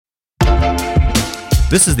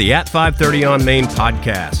This is the At 530 on Main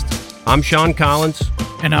podcast. I'm Sean Collins.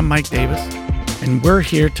 And I'm Mike Davis. And we're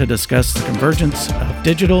here to discuss the convergence of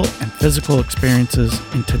digital and physical experiences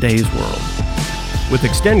in today's world. With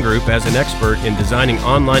Extend Group as an expert in designing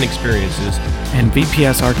online experiences, And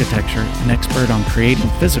VPS Architecture, an expert on creating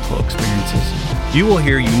physical experiences, you will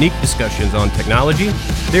hear unique discussions on technology,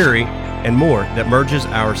 theory, and more that merges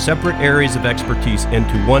our separate areas of expertise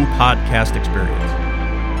into one podcast experience.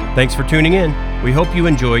 Thanks for tuning in. We hope you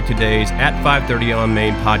enjoyed today's At 530 on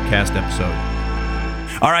Main podcast episode.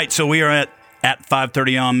 All right, so we are at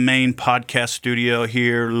 530 on Main podcast studio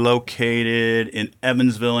here, located in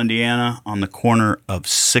Evansville, Indiana, on the corner of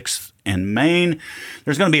 6th and Main.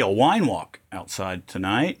 There's going to be a wine walk outside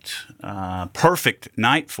tonight. Perfect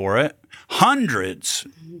night for it. Hundreds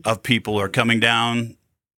of people are coming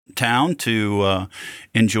downtown to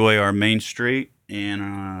enjoy our Main Street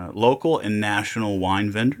and local and national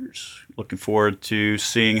wine vendors. Looking forward to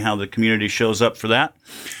seeing how the community shows up for that.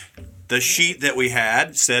 The sheet that we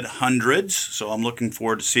had said hundreds, so I'm looking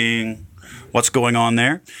forward to seeing what's going on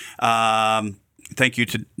there. Thank you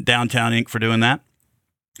to Downtown Inc. for doing that,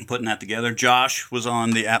 putting that together. Josh was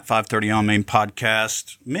on the At 530 on Main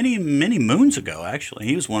podcast many moons ago, actually.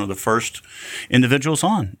 He was one of the first individuals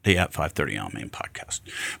on the At 530 on Main podcast.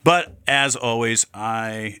 But as always,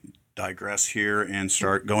 I digress here and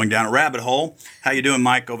start going down a rabbit hole. How you doing,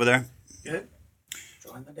 Mike, over there? Good.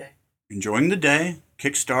 Enjoying the day. Enjoying the day.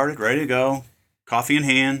 Kick-started, ready to go. Coffee in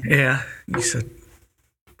hand. Yeah. You said,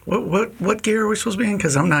 what gear are we supposed to be in?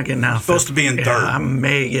 Because I'm not getting out of Supposed to be in third. I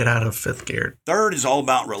may get out of fifth gear. Third is all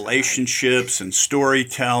about relationships and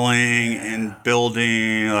storytelling and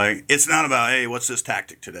building. Like, it's not about, hey, what's this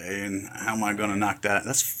tactic today and how am I going to knock that?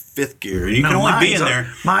 That's fifth gear. And you can only be in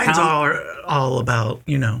there. Mine's all about,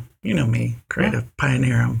 you know me, creative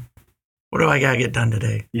pioneer. What do I got to get done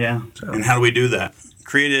today? Yeah. So. And how do we do that?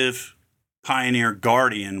 Creative pioneer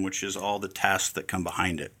guardian, which is all the tasks that come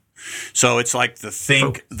behind it. So it's like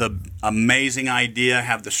the amazing idea,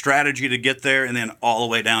 have the strategy to get there, and then all the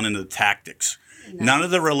way down into the tactics. Nice. None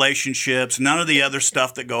of the relationships, none of the other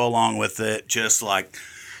stuff that go along with it. Just like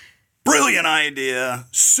brilliant idea,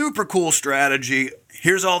 super cool strategy.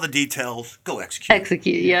 Here's all the details. Go execute.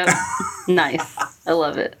 Execute, yep. Nice. I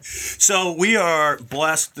love it. So we are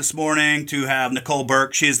blessed this morning to have Nicole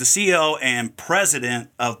Burke. She is the CEO and president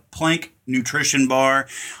of Plank Nutrition Bar,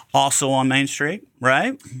 also on Main Street,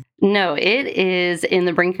 right? No, it is in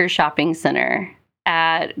the Brinker Shopping Center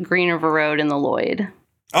at Green River Road in the Lloyd.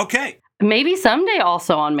 Okay. Maybe someday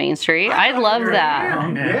also on Main Street. I'd love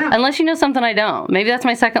that. Yeah. Unless you know something I don't. Maybe that's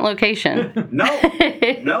my second location.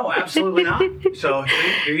 No, absolutely not. So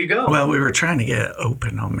here you go. Well, we were trying to get it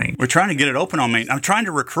open on Main. We're trying to get it open on Main. I'm trying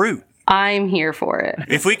to recruit. I'm here for it.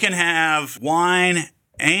 If we can have wine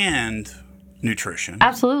and nutrition.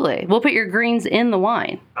 Absolutely. We'll put your greens in the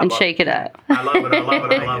wine and shake it up. I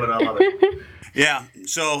love it. Yeah.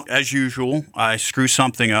 So as usual, I screw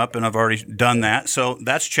something up, and I've already done that. So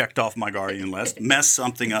that's checked off my guardian list. Mess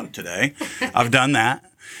something up today. I've done that.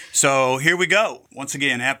 So here we go. Once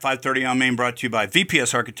again, At 530 on Main, brought to you by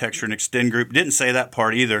VPS Architecture and Extend Group. Didn't say that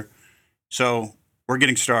part either. So we're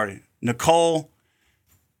getting started. Nicole,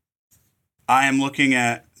 I am looking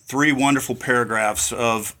at 3 wonderful paragraphs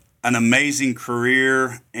of an amazing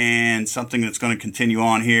career and something that's going to continue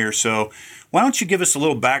on here. So why don't you give us a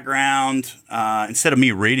little background instead of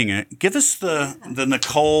me reading it? Give us the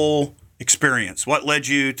Nicole experience. What led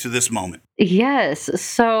you to this moment? Yes.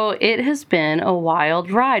 So it has been a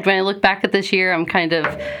wild ride. When I look back at this year, I'm kind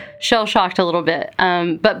of shell-shocked a little bit.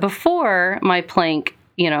 But before my Plank,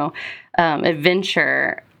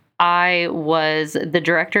 adventure, I was the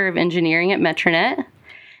director of engineering at Metronet.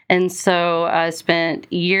 And so I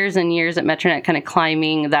spent years and years at Metronet kind of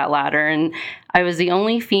climbing that ladder. And I was the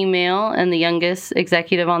only female and the youngest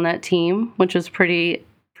executive on that team, which was pretty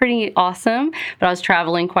awesome. But I was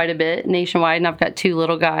traveling quite a bit nationwide, and I've got 2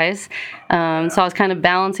 little guys. So I was kind of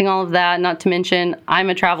balancing all of that, not to mention I'm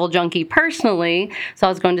a travel junkie personally. So I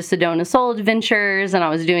was going to Sedona Soul Adventures, and I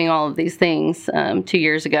was doing all of these things 2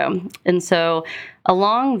 years ago. And so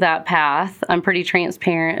along that path, I'm pretty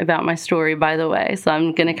transparent about my story, by the way. So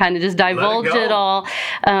I'm going to kind of just divulge it all.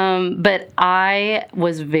 But I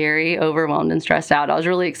was very overwhelmed and stressed out. I was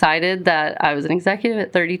really excited that I was an executive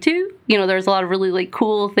at 32. There's a lot of really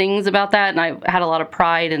cool things about that, and I had a lot of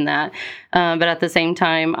pride in that. But at the same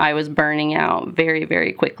time, I was burning out very,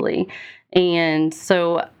 very quickly. And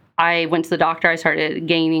so I went to the doctor. I started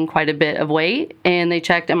gaining quite a bit of weight, and they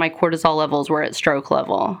checked, and my cortisol levels were at stroke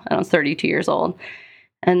level. And I was 32 years old.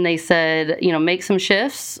 And they said, make some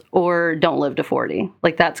shifts or don't live to 40.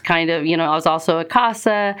 Like, that's kind of, I was also a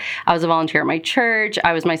CASA. I was a volunteer at my church.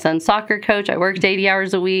 I was my son's soccer coach. I worked 80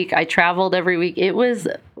 hours a week. I traveled every week. It was,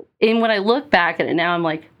 and when I look back at it now, I'm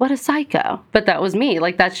like, what a psycho. But that was me.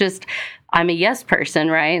 Like, that's just, I'm a yes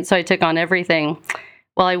person, right? So I took on everything.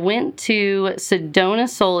 Well, I went to Sedona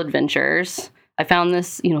Soul Adventures. I found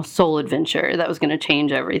this, soul adventure that was going to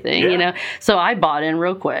change everything, So I bought in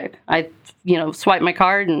real quick. I, swiped my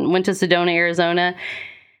card and went to Sedona, Arizona,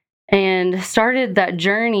 and started that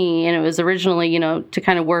journey. And it was originally, to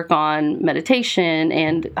kind of work on meditation.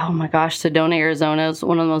 And oh my gosh, Sedona, Arizona is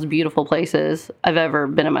one of the most beautiful places I've ever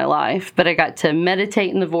been in my life. But I got to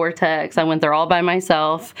meditate in the vortex. I went there all by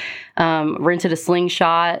myself, rented a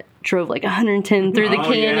slingshot, drove like 110 through the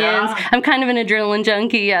canyons. Yeah. I'm kind of an adrenaline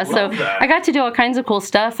junkie. Yeah. So I got to do all kinds of cool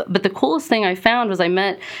stuff. But the coolest thing I found was I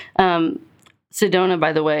met, Sedona,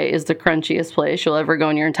 by the way, is the crunchiest place you'll ever go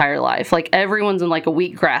in your entire life. Like, everyone's in like a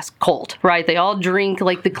wheatgrass cult, right? They all drink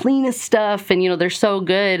like the cleanest stuff, and they're so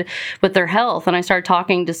good with their health. And I started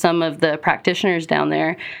talking to some of the practitioners down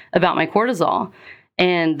there about my cortisol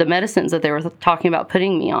and the medicines that they were talking about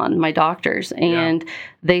putting me on, my doctors. And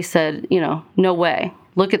they said, no way.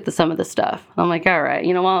 Look at some of the stuff. I'm like, all right,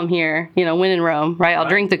 while I'm here, when in Rome, right? I'll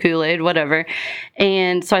drink the Kool-Aid, whatever.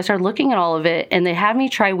 And so I started looking at all of it, and they had me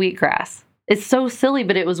try wheatgrass. It's so silly,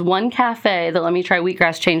 but it was one cafe that let me try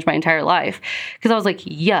wheatgrass, changed my entire life. Because I was like,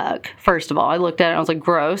 yuck, first of all. I looked at it and I was like,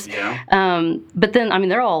 gross. Yeah. But then,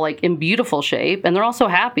 they're all like in beautiful shape and they're all so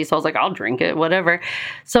happy. So I was like, I'll drink it, whatever.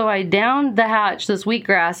 So I downed the hatch, this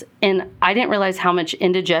wheatgrass, and I didn't realize how much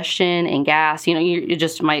indigestion and gas,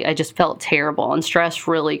 I just felt terrible. And stress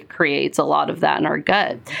really creates a lot of that in our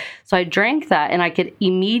gut. So I drank that and I could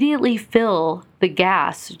immediately feel the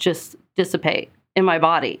gas just dissipate in my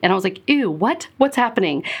body. And I was like, ew, what's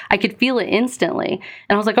happening? I could feel it instantly.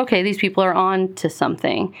 And I was like, okay, these people are on to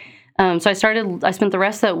something. So I spent the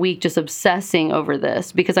rest of that week just obsessing over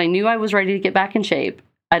this because I knew I was ready to get back in shape.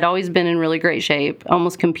 I'd always been in really great shape,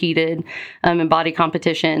 almost competed in body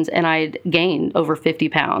competitions, and I'd gained over 50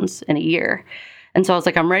 pounds in a year. And so I was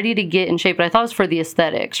like, I'm ready to get in shape, but I thought it was for the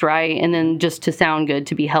aesthetics, right? And then just to sound good,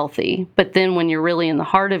 to be healthy. But then when you're really in the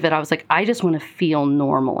heart of it, I was like, I just want to feel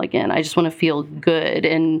normal again. I just want to feel good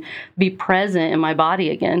and be present in my body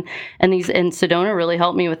again. And Sedona really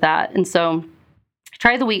helped me with that. And so I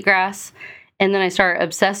tried the wheatgrass, and then I start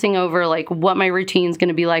obsessing over like what my routine is going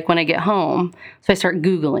to be like when I get home. So I start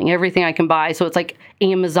Googling everything I can buy. So it's like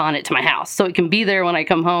Amazon it to my house so it can be there when I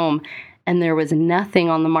come home. And there was nothing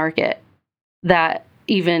on the market that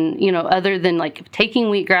even, other than like taking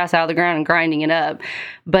wheatgrass out of the ground and grinding it up.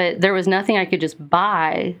 But there was nothing I could just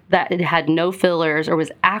buy that it had no fillers or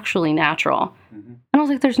was actually natural. Mm-hmm. And I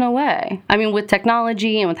was like, there's no way. With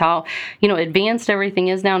technology and with how, advanced everything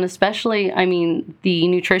is now, and especially, the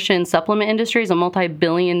nutrition supplement industry is a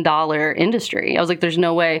multi-billion-dollar industry. I was like, there's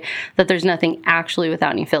no way that there's nothing actually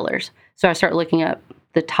without any fillers. So I started looking up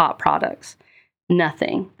the top products.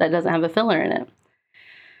 Nothing that doesn't have a filler in it.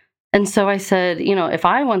 And so I said, if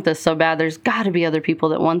I want this so bad, there's got to be other people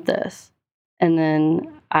that want this. And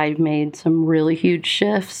then I made some really huge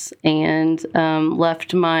shifts and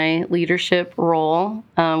left my leadership role,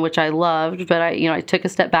 which I loved. But I took a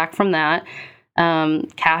step back from that,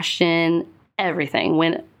 cashed in everything,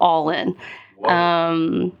 went all in,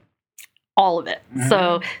 all of it. Mm-hmm.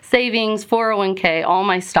 So savings, 401k, all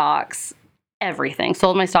my stocks, everything.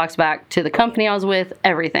 Sold my stocks back to the company I was with,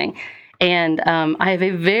 everything. And I have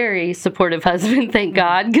a very supportive husband, thank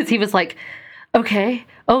God, because he was like, okay,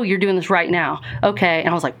 oh, you're doing this right now. Okay. And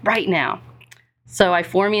I was like, right now. So I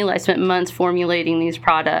spent months formulating these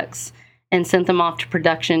products and sent them off to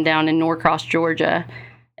production down in Norcross, Georgia,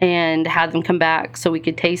 and had them come back so we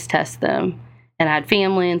could taste test them. And I had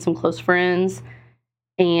family and some close friends,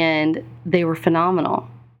 and they were phenomenal.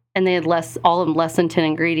 And they had all of them less than 10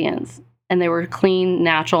 ingredients. And they were clean,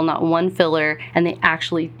 natural, not one filler. And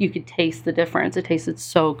you could taste the difference. It tasted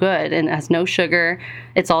so good. And it has no sugar.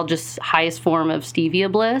 It's all just highest form of stevia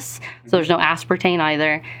bliss. So there's no aspartame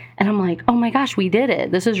either. And I'm like, oh my gosh, we did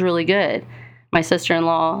it. This is really good. My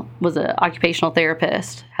sister-in-law was an occupational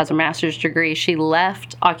therapist, has a master's degree. She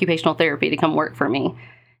left occupational therapy to come work for me.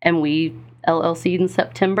 And we LLC'd in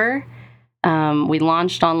September. We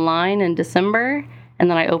launched online in December. And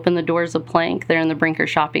then I opened the doors of Plank there in the Brinker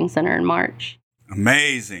Shopping Center in March.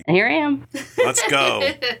 Amazing. And here I am. Let's go.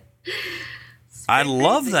 I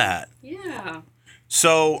love that. Yeah.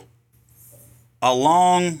 So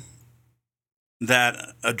along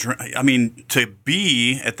that, to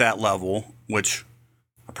be at that level, which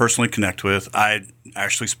I personally connect with, I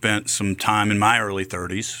actually spent some time in my early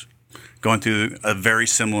 30s going through a very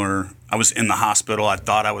similar. I was in the hospital. I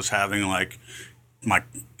thought I was having like my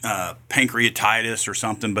pancreatitis or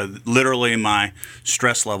something, but literally my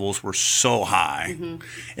stress levels were so high, and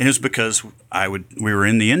it was because we were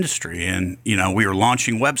in the industry, and we were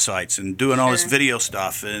launching websites and doing all this video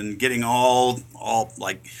stuff and getting all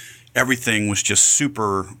like everything was just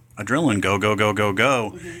super adrenaline,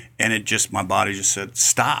 go, and it just my body just said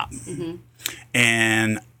stop,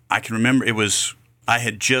 and I can remember I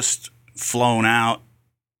had just flown out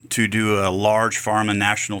to do a large pharma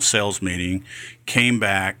national sales meeting, came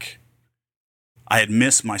back. I had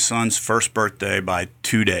missed my son's first birthday by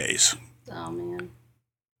 2 days. Oh, man.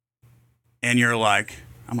 And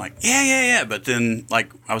I'm like, yeah. But then,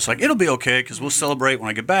 I was like, it'll be okay because we'll celebrate when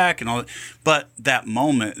I get back and all that. But that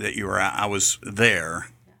moment that you were at, I was there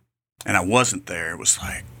and I wasn't there. It was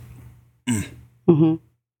like,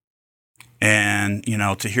 And,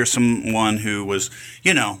 to hear someone who was,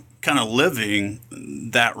 kind of living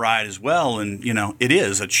that ride as well. And, it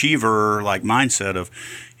is achiever like mindset of,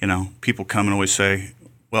 people come and always say,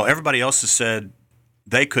 well, everybody else has said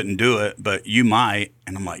they couldn't do it, but you might.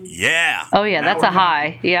 And I'm like, yeah. Oh, yeah, that's a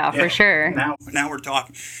high. Yeah, for sure. Now we're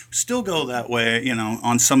talking. Still go that way,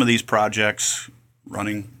 on some of these projects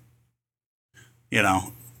running,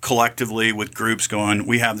 collectively with groups going,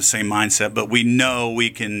 we have the same mindset, but we know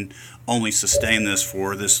we can only sustain this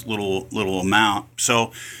for this little amount.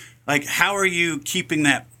 So, how are you keeping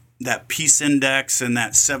that peace index and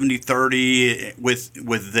that 70-30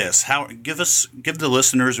 with this? Give the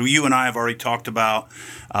listeners, you and I have already talked about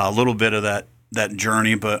a little bit of that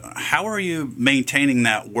journey, but how are you maintaining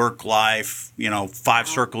that work life, 5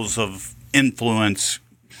 circles of influence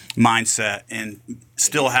mindset and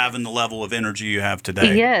still having the level of energy you have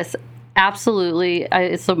today? Yes, absolutely.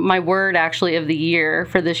 So my word actually of the year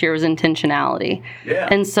for this year was intentionality. Yeah.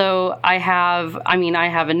 And so I have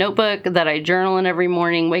a notebook that I journal in every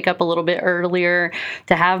morning, wake up a little bit earlier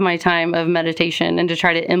to have my time of meditation and to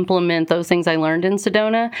try to implement those things I learned in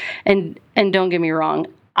Sedona. And don't get me wrong,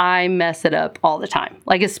 I mess it up all the time.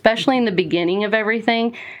 Especially in the beginning of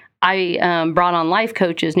everything, I brought on life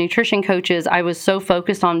coaches, nutrition coaches. I was so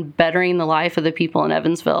focused on bettering the life of the people in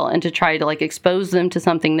Evansville and to try to expose them to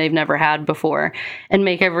something they've never had before and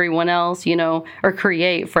make everyone else, or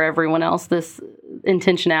create for everyone else this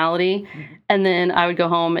intentionality. And then I would go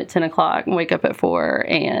home at 10 o'clock and wake up at 4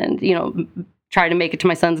 and, try to make it to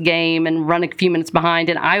my son's game and run a few minutes behind.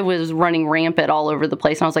 And I was running rampant all over the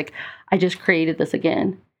place. And I was like, I just created this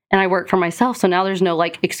again. And I work for myself, so now there's no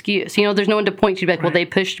excuse. There's no one to point to be like, well, they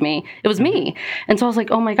pushed me. It was me. And so I was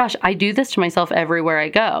like, oh my gosh, I do this to myself everywhere I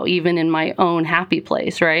go, even in my own happy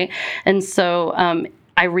place, right? And so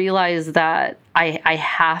I realized that I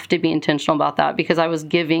have to be intentional about that because I was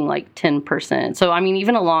giving 10%. So,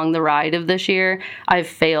 even along the ride of this year, I've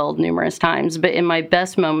failed numerous times. But in my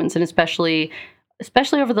best moments, and especially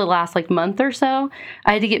over the last month or so,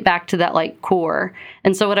 I had to get back to that core.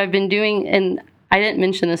 And so what I've been doing, and I didn't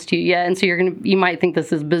mention this to you yet, and so you might think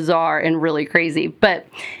this is bizarre and really crazy. But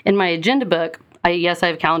in my agenda book, I have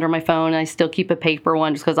a calendar on my phone, and I still keep a paper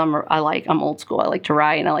one just because I'm old school. I like to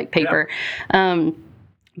write, and I like paper. Yeah.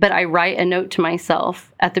 But I write a note to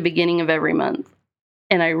myself at the beginning of every month,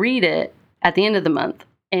 and I read it at the end of the month,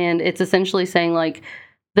 and it's essentially saying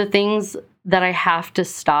the things that I have to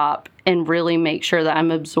stop and really make sure that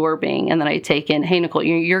I'm absorbing and that I take in. Hey, Nicole,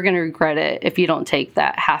 you're going to regret it if you don't take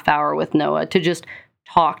that half hour with Noah to just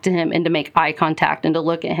talk to him and to make eye contact and to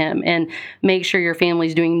look at him and make sure your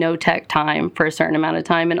family's doing no tech time for a certain amount of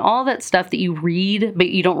time and all that stuff that you read but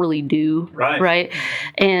you don't really do. Right?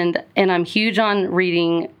 And I'm huge on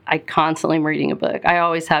reading. I constantly am reading a book. I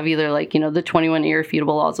always have either the 21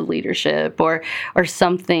 Irrefutable Laws of Leadership or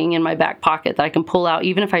something in my back pocket that I can pull out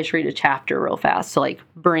even if I just read a chapter real fast to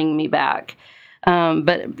bring me back.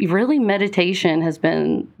 But really meditation has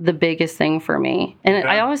been the biggest thing for me. And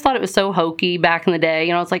I always thought it was so hokey back in the day.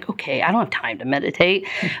 It's okay, I don't have time to meditate,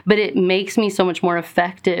 but it makes me so much more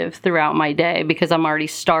effective throughout my day because I'm already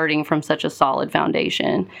starting from such a solid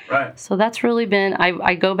foundation. Right. So that's really been,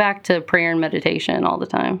 I go back to prayer and meditation all the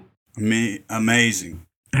time. Amazing.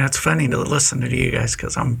 Yeah, it's funny to listen to you guys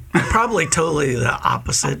because I'm probably totally the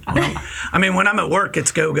opposite. When I'm at work,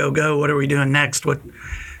 it's go, go, go. What are we doing next?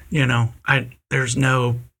 There's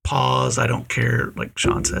no pause. I don't care. Like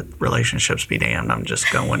Sean said, relationships be damned. I'm just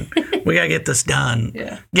going, we got to get this done.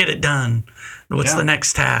 Yeah. Get it done. What's the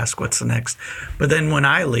next task? What's the next? But then when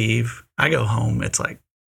I leave, I go home. It's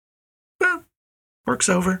well, work's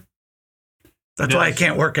over. That's why I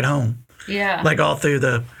can't work at home. Yeah. All through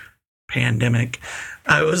the pandemic,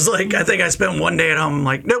 I was I think I spent one day at home.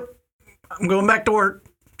 I'm nope, I'm going back to work.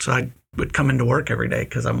 So I would come into work every day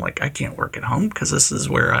because I'm like, I can't work at home because this is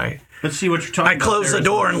where Let's see what you're talking I about. close the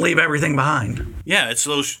door and leave everything behind. Yeah, it's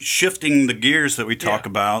those shifting the gears that we talk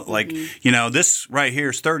about. Like, this right here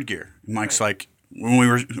is third gear. Mike's like, when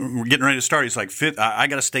we're getting ready to start, he's like, fifth. I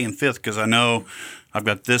got to stay in fifth because I know I've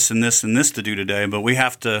got this and this and this to do today. But we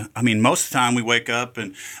have to, most of the time we wake up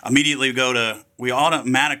and immediately we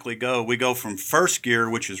automatically go from first gear,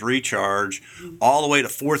 which is recharge, all the way to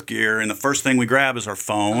fourth gear. And the first thing we grab is our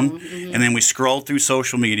phone. And then we scroll through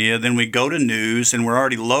social media. Then we go to news and we're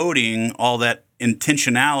already loading all that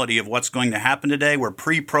intentionality of what's going to happen today. We're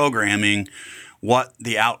pre-programming what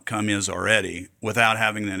the outcome is already without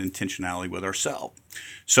having that intentionality with ourselves.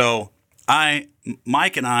 So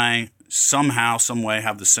Mike and I somehow, some way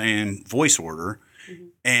have the same voice order.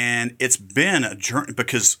 And it's been a journey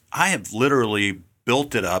because I have literally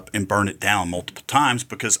built it up and burned it down multiple times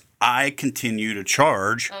because I continue to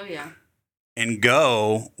charge and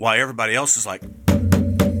go while everybody else is like,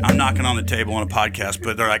 I'm knocking on the table on a podcast,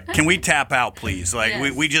 but they're like, can we tap out, please?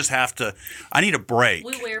 Like, we just have to, I need a break.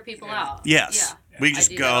 We wear people out. Yes. Yeah. We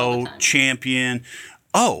just go champion.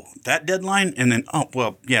 Oh, that deadline? And then,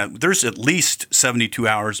 there's at least 72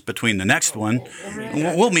 hours between the next one.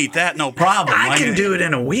 We'll meet that, no problem. I can do it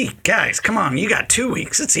in a week. Guys, come on. You got 2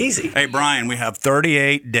 weeks. It's easy. Hey, Brian, we have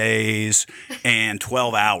 38 days and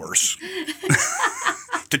 12 hours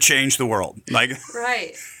to change the world. Like,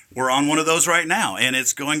 right. We're on one of those right now, and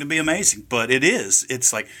it's going to be amazing. But it is.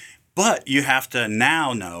 It's like, but you have to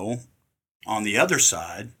now know on the other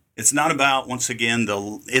side, it's not about, once again,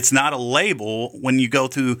 it's not a label when you go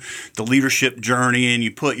through the leadership journey and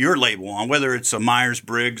you put your label on, whether it's a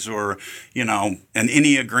Myers-Briggs or, an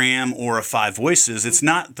Enneagram or a 5 Voices. It's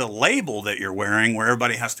not the label that you're wearing where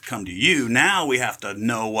everybody has to come to you. Now we have to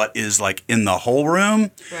know what is like in the whole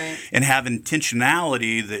room and have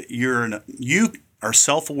intentionality that you are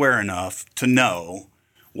self-aware enough to know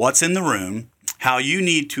what's in the room, how you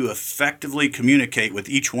need to effectively communicate with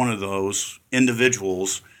each one of those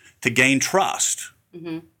individuals to gain trust,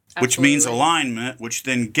 which means alignment, which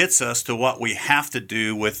then gets us to what we have to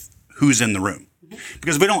do with who's in the room.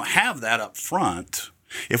 Because if we don't have that up front,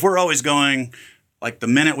 if we're always going, like the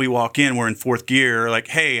minute we walk in, we're in fourth gear, like,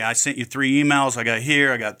 hey, I sent you 3 emails, I got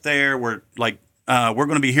here, I got there, we're like, we're going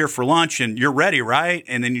to be here for lunch and you're ready, right?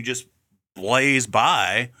 And then you just blaze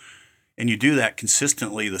by and you do that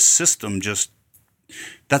consistently, the system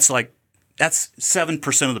that's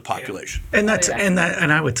 7% of the population. And and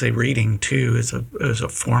I would say reading too is a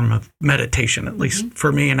form of meditation, at least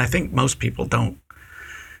for me. And I think most people don't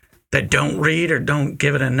read or don't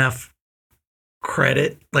give it enough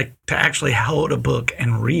credit, like to actually hold a book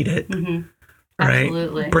and read it. Right?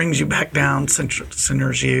 Absolutely. Brings you back down,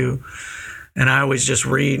 centers you. And I always just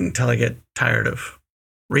read until I get tired of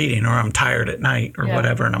reading, or I'm tired at night or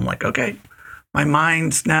whatever. And I'm like, okay, my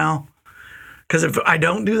mind's now. Because if I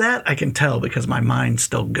don't do that, I can tell because my mind's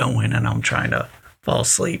still going and I'm trying to fall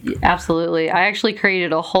asleep. Absolutely. I actually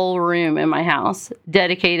created a whole room in my house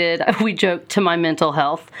dedicated, we joke, to my mental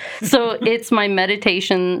health. So it's my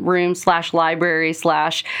meditation room / library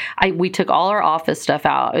 / we took all our office stuff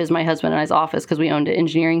out. It was my husband and I's office because we owned an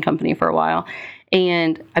engineering company for a while.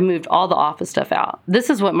 And I moved all the office stuff out. This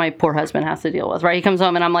is what my poor husband has to deal with, right? He comes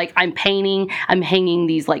home and I'm like, I'm painting, I'm hanging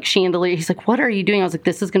these like chandeliers. He's like, what are you doing? I was like,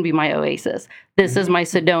 this is going to be my oasis. This is my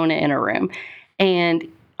Sedona inner room. And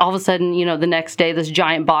all of a sudden, the next day, this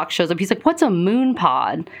giant box shows up. He's like, what's a moon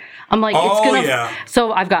pod? I'm like,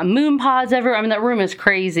 So I've got moon pods everywhere. That room is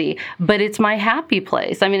crazy, but it's my happy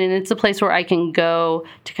place. And it's a place where I can go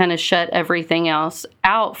to kind of shut everything else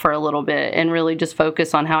out for a little bit and really just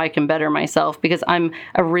focus on how I can better myself, because I'm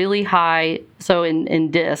a really high, so in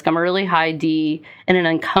DISC, I'm a really high D and an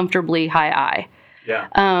uncomfortably high I.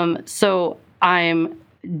 Yeah. So I'm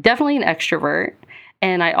definitely an extrovert.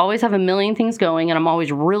 And I always have a million things going, and I'm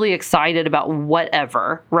always really excited about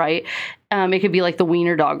whatever, right? It could be like the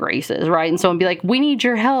wiener dog races, right? And so I'd be like, we need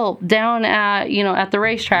your help down at the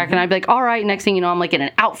racetrack. And I'd be like, all right, next thing you know, I'm like in an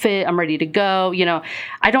outfit, I'm ready to go.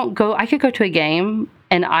 I could go to a game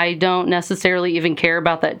and I don't necessarily even care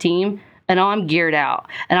about that team. And I'm geared out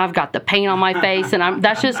and I've got the paint on my face, and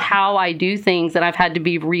that's just how I do things. And I've had to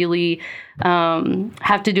be really,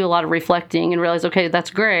 have to do a lot of reflecting and realize, okay, that's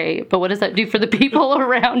great, but what does that do for the people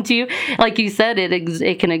around you? Like you said,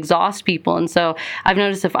 it can exhaust people. And so I've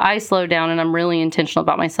noticed if I slow down and I'm really intentional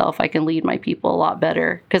about myself, I can lead my people a lot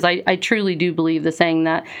better. Because I truly do believe the saying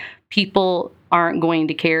that people aren't going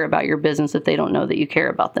to care about your business if they don't know that you care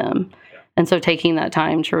about them. And so taking that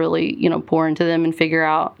time to really, pour into them and figure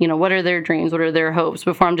out, what are their dreams, what are their hopes,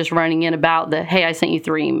 before I'm just running in about hey, I sent you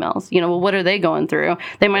 3 emails. Well, what are they going through?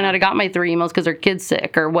 They might not have got my 3 emails because their kid's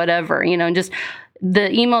sick or whatever, and just the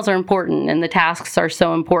emails are important and the tasks are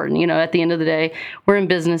so important. At the end of the day, we're in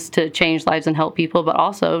business to change lives and help people, but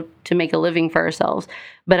also to make a living for ourselves.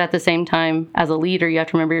 But at the same time, as a leader, you have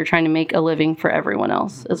to remember you're trying to make a living for everyone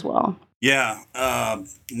else as well. Yeah.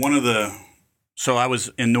 So I was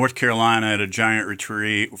in North Carolina at a Giant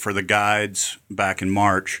retreat for the guides back in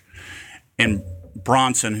March. And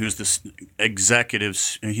Bronson, who's the executive,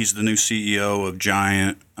 he's the new CEO of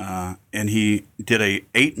Giant, and he did a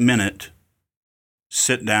 8-minute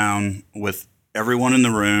sit down with everyone in the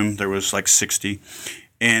room. There was like 60,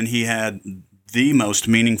 and he had the most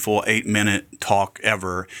meaningful 8-minute talk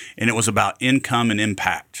ever, and it was about income and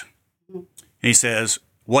impact. And he says,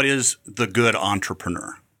 what is the good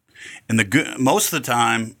entrepreneur? And most of the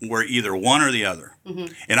time, we're either one or the other.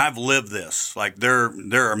 Mm-hmm. And I've lived this. Like there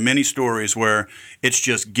are many stories where it's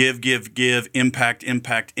just give, impact.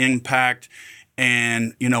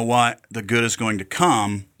 And you know what? The good is going to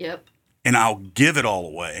come. Yep. And I'll give it all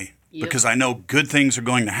away because I know good things are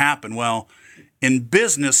going to happen. Well, in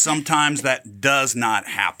business, sometimes that does not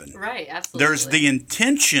happen. Right, absolutely. There's the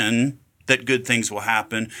intention that good things will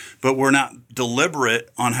happen, but we're not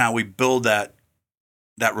deliberate on how we build that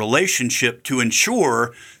relationship to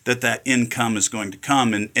ensure that income is going to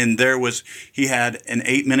come. And he had an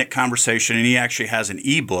 8-minute conversation, and he actually has an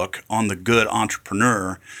ebook on the good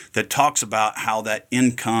entrepreneur that talks about how that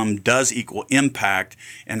income does equal impact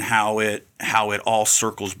and how it all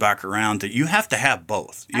circles back around. That you have to have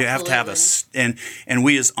both. You have to have and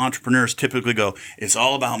we as entrepreneurs typically go, it's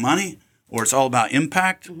all about money or it's all about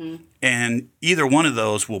impact. Mm-hmm. And either one of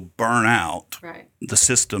those will burn out the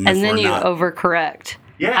system. And then you overcorrect.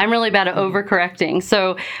 Yeah. I'm really bad at overcorrecting.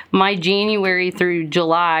 So my January through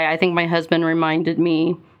July, I think my husband reminded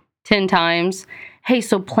me 10 times, hey,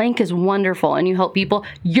 so Plank is wonderful and you help people.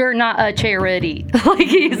 You're not a charity.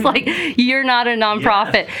 He's like, you're not a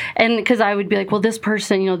nonprofit. Yeah. And because I would be like, well, this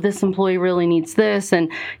person, this employee really needs this.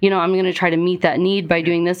 And, I'm going to try to meet that need by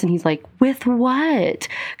doing this. And he's like, with what?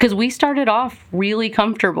 Because we started off really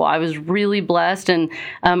comfortable. I was really blessed. And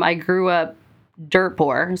I grew up dirt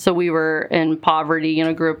poor. So we were in poverty,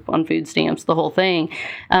 grew up on food stamps, the whole thing,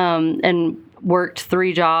 and worked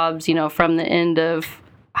 3 jobs, from the end of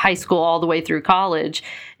high school all the way through college,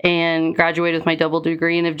 and graduated with my double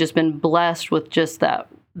degree, and have just been blessed with just that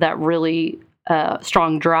really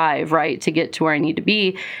strong drive, right, to get to where I need to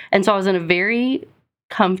be. And so I was in a very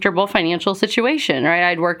comfortable financial situation, right?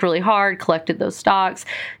 I'd worked really hard, collected those stocks,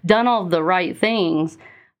 done all the right things.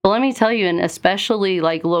 But let me tell you, and especially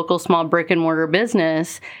like local small brick and mortar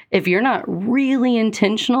business, if you're not really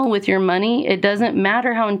intentional with your money, it doesn't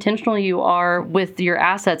matter how intentional you are with your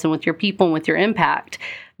assets and with your people and with your impact,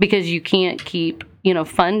 because you can't keep,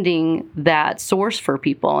 funding that source for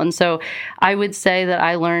people. And so I would say that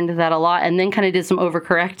I learned that a lot, and then kind of did some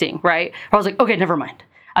overcorrecting, right? I was like, okay, never mind.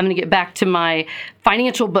 I'm going to get back to my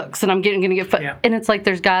financial books, and I'm going to get and it's like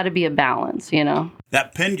there's got to be a balance,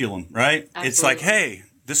 That pendulum, right? Absolutely. It's like, hey,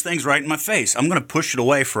 this thing's right in my face. I'm going to push it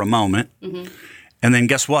away for a moment. Mm-hmm. And then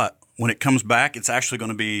guess what? When it comes back, it's actually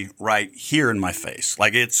going to be right here in my face.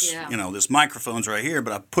 Like it's, this microphone's right here,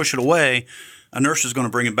 but I push it away, inertia's going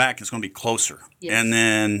to bring it back, and it's going to be closer. Yes. And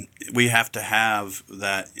then we have to have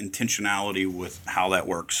that intentionality with how that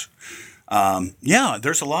works.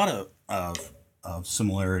 There's a lot of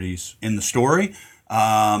similarities in the story.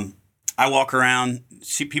 I walk around,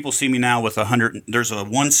 people see me now with there's a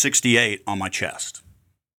 168 on my chest.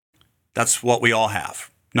 That's what we all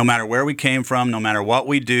have. No matter where we came from, no matter what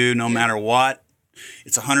we do, no matter what,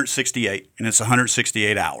 it's 168, and it's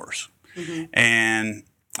 168 hours. Mm-hmm. And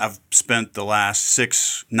I've spent the last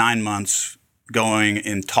 6-9 months going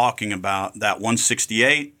and talking about that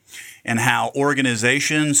 168 and how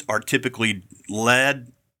organizations are typically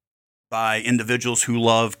led by individuals who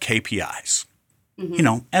love KPIs.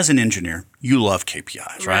 Mm-hmm. As an engineer, you love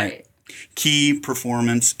KPIs, right? Key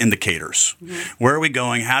performance indicators. Mm-hmm. Where are we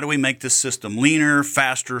going? How do we make this system leaner,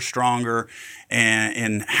 faster, stronger?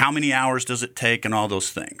 And how many hours does it take, and all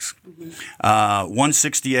those things? Mm-hmm.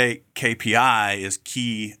 168 KPI is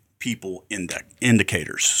key people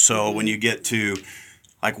indicators. So when you get to,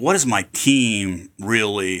 like, what is my team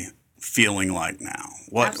really feeling like now?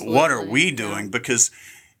 What are we doing? Because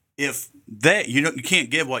if you can't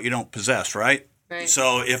give what you don't possess, right? Right.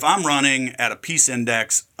 So if I'm running at a peace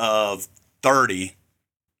index of 30,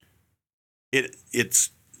 it's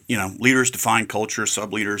leaders define culture,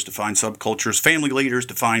 sub-leaders define subcultures, family leaders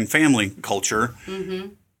define family culture. Mm-hmm.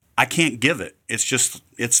 I can't give it.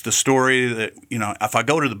 It's the story that, if I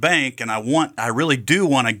go to the bank and I really do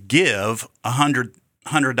want to give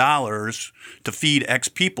 $100 to feed X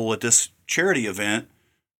people at this charity event,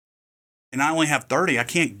 and I only have 30, I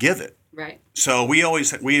can't give it. Right. So we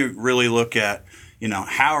really look at,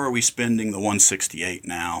 how are we spending the 168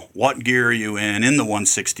 now? What gear are you in the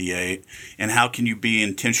 168? And how can you be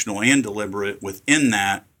intentional and deliberate within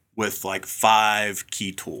that with like 5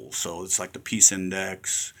 key tools? So it's like the Peace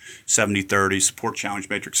Index, 70-30, support challenge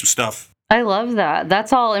matrix, some stuff. I love that.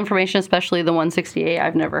 That's all information, especially the 168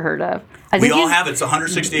 I've never heard of. We all have it. It's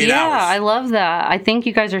 168 hours. Yeah, I love that. I think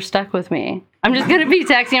you guys are stuck with me. I'm just going to be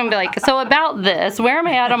texting and be like, so about this, where am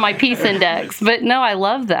I at on my Peace Index? But no, I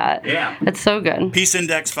love that. Yeah. It's so good. Peace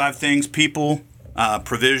Index, 5 things: people,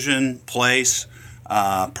 provision, place,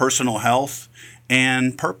 personal health,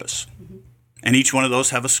 and purpose. Mm-hmm. And each one of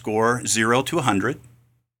those have a score 0 to 100.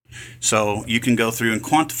 So you can go through and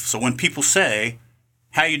quantify. So when people say,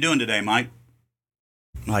 "How you doing today, Mike?"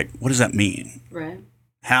 Like, what does that mean? Right.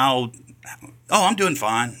 Oh, I'm doing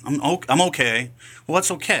fine. I'm okay. Well,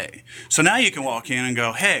 that's okay. So now you can walk in and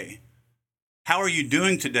go, "Hey, how are you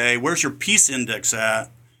doing today? Where's your Peace Index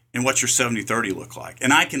at? And what's your 70-30 look like?"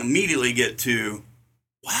 And I can immediately get to,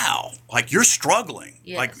 wow, like you're struggling.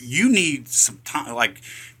 Yes. Like you need some time. Like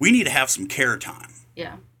we need to have some care time.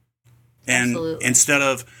 Yeah. And Absolutely. instead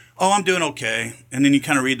of, "Oh, I'm doing okay," and then you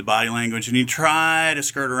kind of read the body language and you try to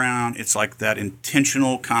skirt around, it's like that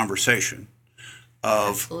intentional conversation of.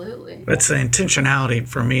 Absolutely. It's the intentionality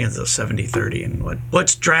for me is the 70-30, and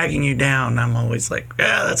what's dragging you down. I'm always like,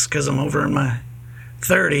 yeah, that's because I'm over in my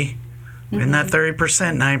 30, in that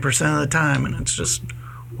 30%, 9% of the time, and it's just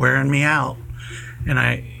wearing me out.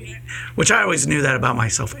 And which I always knew that about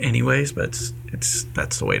myself anyways, but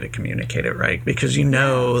that's the way to communicate it, right? Because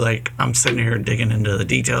like I'm sitting here digging into the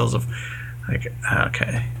details of like,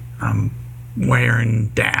 okay, I'm wearing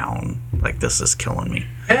down, like this is killing me.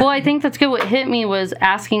 Well, I think that's good. What hit me was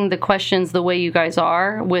asking the questions the way you guys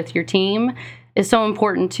are with your team is so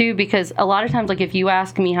important too, because a lot of times, like if you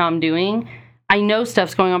ask me how I'm doing, I know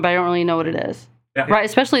stuff's going on, but I don't really know what it is. Yeah. Right,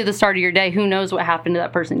 especially at the start of your day. Who knows what happened to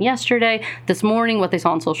that person yesterday, this morning, what they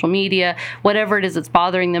saw on social media, whatever it is that's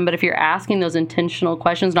bothering them. But if you're asking those intentional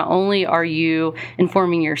questions, not only are you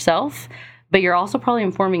informing yourself, but you're also probably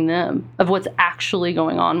informing them of what's actually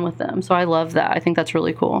going on with them. So I love that. I think that's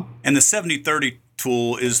really cool. And the 70-30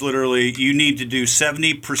 tool is literally you need to do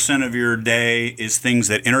 70% of your day is things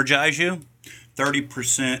that energize you.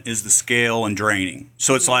 30% is the scale and draining.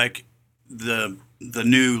 So it's like the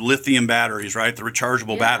new lithium batteries, right? The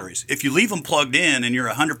rechargeable batteries. If you leave them plugged in and you're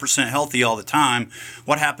 100% healthy all the time,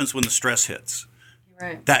 what happens when the stress hits?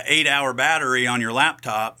 Right. That 8-hour battery on your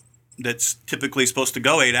laptop that's typically supposed to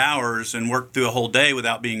go 8 hours and work through a whole day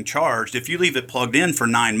without being charged, if you leave it plugged in for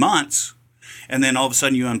 9 months and then all of a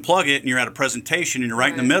sudden you unplug it and you're at a presentation and you're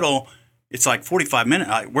right in the middle, it's like 45 minutes.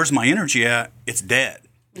 Where's my energy at? It's dead.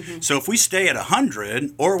 Mm-hmm. So if we stay at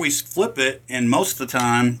 100 or we flip it, and most of the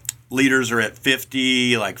time leaders are at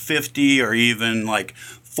 50, like 50 or even like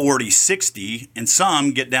 40, 60, and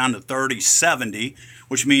some get down to 30, 70,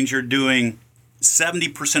 which means you're doing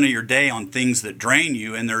 70% of your day on things that drain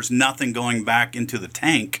you and there's nothing going back into the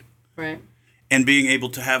tank. Right. And being able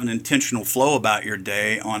to have an intentional flow about your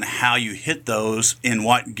day on how you hit those, in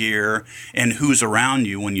what gear, and who's around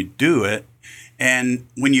you when you do it. And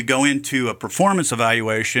when you go into a performance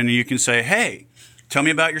evaluation, you can say, "Hey, tell me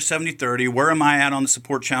about your 70-30. Where am I at on the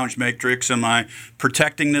support challenge matrix? Am I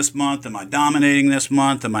protecting this month? Am I dominating this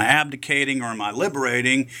month? Am I abdicating or am I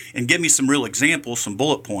liberating?" And give me some real examples, some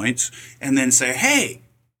bullet points, and then say, "Hey,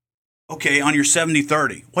 okay, on your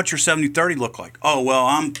 70-30, what's your 70-30 look like?" "Oh, well,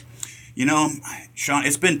 Sean,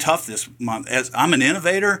 it's been tough this month. As I'm an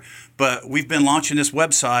innovator, but we've been launching this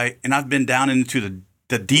website and I've been down into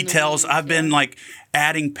the details. I've been like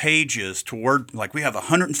adding pages to Word. Like we have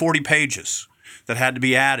 140 pages that had to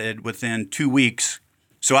be added within 2 weeks.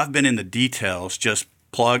 So I've been in the details, just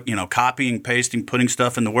copying, pasting, putting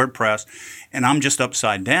stuff in the WordPress, and I'm just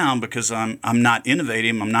upside down because I'm not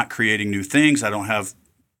innovating. I'm not creating new things. I don't have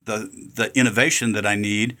the innovation that I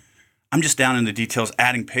need. I'm just down in the details,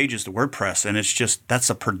 adding pages to WordPress, and that's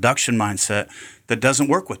a production mindset that doesn't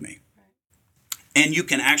work with me. And you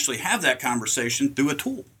can actually have that conversation through a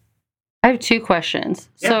tool. I have 2 questions.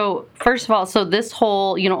 Yeah. So first of all, this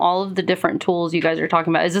whole, all of the different tools you guys are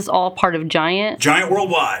talking about, is this all part of Giant? Giant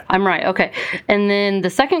Worldwide. I'm right. Okay. And then the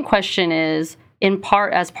second question is,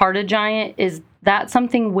 as part of Giant, is that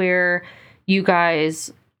something where you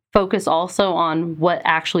guys focus also on what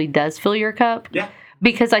actually does fill your cup? Yeah.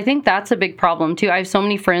 Because I think that's a big problem too. I have so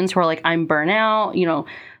many friends who are like, I'm burnt out,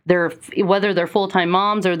 whether they're full-time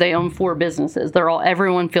moms or they own 4 businesses,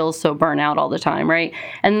 everyone feels so burnt out all the time, right?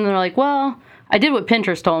 And then they're like, well, I did what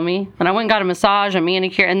Pinterest told me, and I went and got a massage, a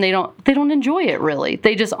manicure, and they don't enjoy it really.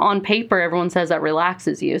 They just, on paper, everyone says that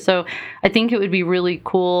relaxes you. So I think it would be really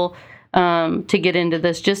cool to get into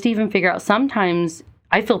this, just to even figure out. Sometimes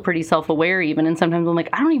I feel pretty self-aware even, and sometimes I'm like,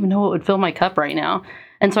 I don't even know what would fill my cup right now.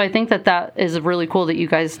 And so I think that is really cool that you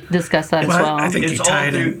guys discuss that as well. I think you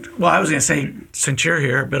tied in. Well, I was going to say, since you're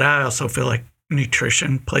here, but I also feel like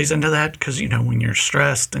nutrition plays into that, because, when you're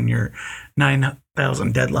stressed and you're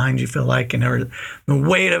 9,000 deadlines, you feel like, and the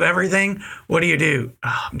weight of everything, what do?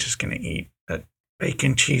 Oh, I'm just going to eat a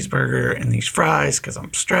bacon cheeseburger and these fries because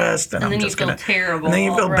I'm stressed, and I'm just going to. Terrible. And then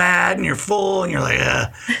you feel bad, and you're full, and you're like,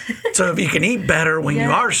 So if you can eat better when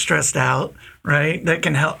you are stressed out, right? That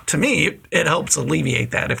can help. To me, it helps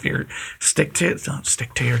alleviate that. If you stick to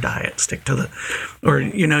your diet, stick to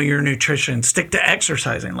your nutrition, stick to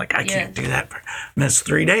exercising. Like, I can't do that. Miss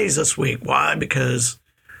 3 days this week. Why? Because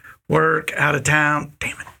work, out of town.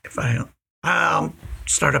 Damn it! If I'll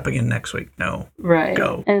start up again next week. No, right.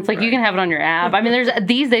 Go. And it's like, you can have it on your app. I mean,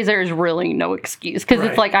 these days there's really no excuse, because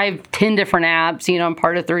it's like I have 10 different apps. I'm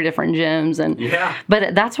part of 3 different gyms, and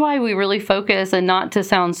but that's why we really focus, and not to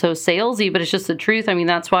sound so salesy, but it's just the truth. I mean,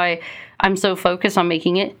 that's why I'm so focused on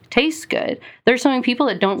making it taste good. There's so many people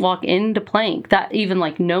that don't walk into Plank that even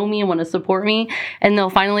know me and want to support me, and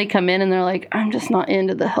they'll finally come in and they're like, I'm just not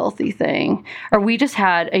into the healthy thing. Or we just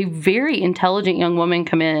had a very intelligent young woman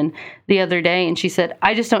come in the other day, and she said,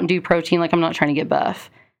 I just don't do protein. I'm not trying to get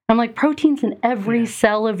buff. I'm like, protein's in every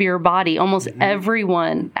cell of your body. Almost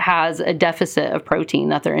everyone has a deficit of protein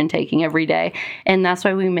that they're intaking every day. And that's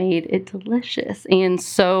why we made it delicious and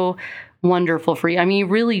so wonderful for you. I mean, you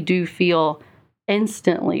really do feel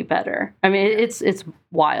instantly better. I mean, it's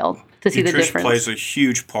wild to see the difference. Nutrition plays a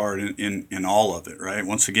huge part in all of it, right?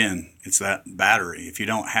 Once again, it's that battery. If you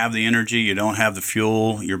don't have the energy, you don't have the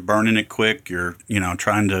fuel, you're burning it quick, you're,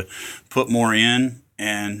 trying to put more in,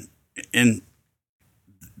 and in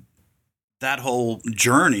that whole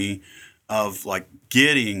journey of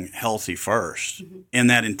getting healthy first, and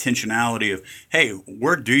that intentionality of, hey,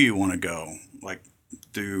 where do you want to go?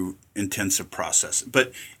 Through intensive process.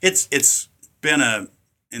 But it's been a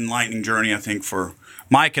enlightening journey, I think, for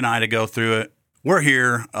Mike and I to go through it. We're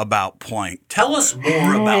here about Plank. Tell us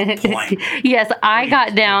more about Plank. Yes, I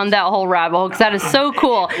got down that whole rabbit hole because that is so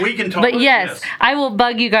cool. We can talk But about yes, this. I will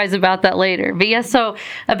bug you guys about that later. But yes, so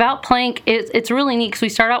about Plank, it's really neat because we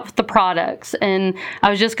start out with the products. And I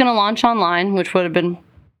was just going to launch online, which would have been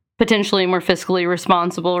potentially more fiscally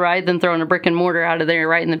responsible, right, than throwing a brick and mortar out of there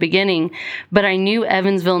right in the beginning. But I knew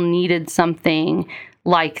Evansville needed something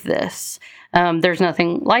like this. There's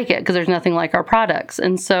nothing like it because there's nothing like our products.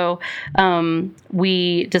 And so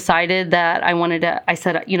we decided that I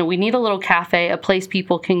said, we need a little cafe, a place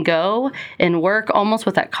people can go and work almost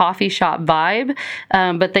with that coffee shop vibe.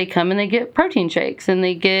 But they come and they get protein shakes and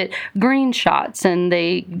they get green shots and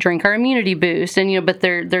they drink our immunity boost. And, but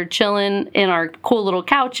they're chilling in our cool little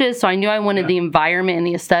couches. So I knew I wanted the environment and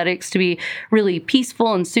the aesthetics to be really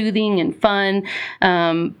peaceful and soothing and fun.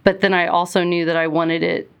 But then I also knew that I wanted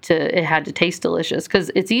it had to taste delicious, because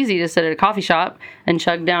it's easy to sit at a coffee shop and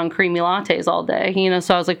chug down creamy lattes all day,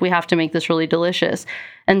 so I was like, we have to make this really delicious.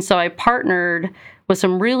 And so I partnered with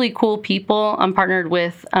some really cool people. I'm partnered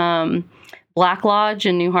with Black Lodge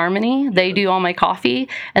and New Harmony. They do all my coffee,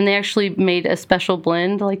 and they actually made a special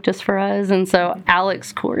blend just for us. And so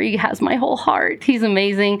Alex Corey has my whole heart. He's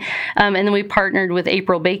amazing. And then we partnered with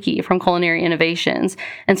April Bakey from Culinary Innovations.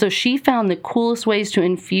 And so she found the coolest ways to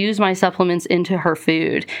infuse my supplements into her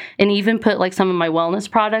food, and even put some of my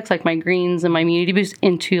wellness products, like my greens and my immunity boost,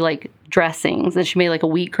 into dressings. And she made a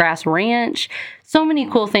wheatgrass ranch. So many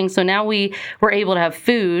cool things. So now we were able to have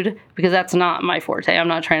food, because that's not my forte. I'm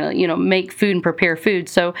not trying to, make food and prepare food.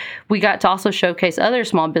 So we got to also showcase other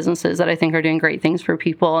small businesses that I think are doing great things for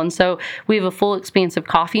people. And so we have a full expansive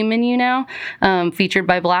coffee menu now, featured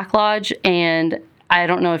by Black Lodge. And I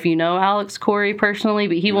don't know if you know Alex Corey personally,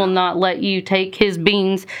 but he will not let you take his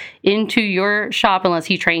beans into your shop unless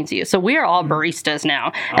he trains you. So we are all baristas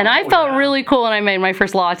now. And I felt really cool when I made my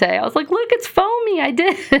first latte. I was like, look, it's foamy. I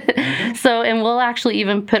did. So, and we'll actually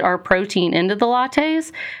even put our protein into the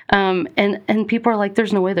lattes. And people are like,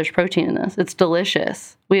 there's no way there's protein in this. It's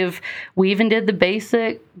delicious. We even did the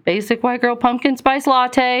basic white girl pumpkin spice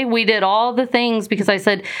latte. We did all the things because I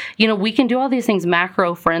said, we can do all these things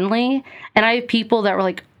macro friendly. And I have people that were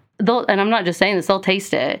like, they'll, and I'm not just saying this, they'll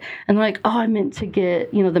taste it and they're like, oh, I meant to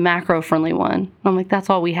get, the macro friendly one. And I'm like, that's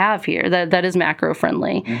all we have here. That is macro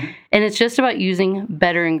friendly. And it's just about using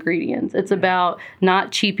better ingredients. It's about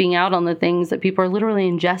not cheaping out on the things that people are literally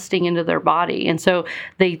ingesting into their body. And so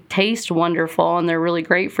they taste wonderful and they're really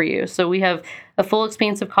great for you. So we have a full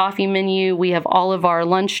expansive coffee menu. We have all of our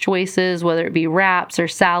lunch choices, whether it be wraps or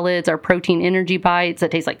salads, our protein energy bites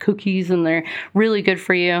that taste like cookies and they're really good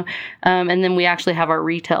for you. And then we actually have our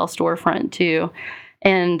retail storefront too.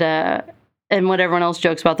 And what everyone else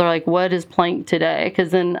jokes about, they're like, what is Plank today?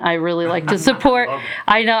 Because then I really like to support,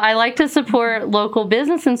 I like to support local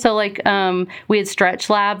business. And so we had Stretch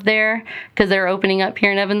Lab there because they're opening up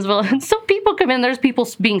here in Evansville. And so people come in, there's people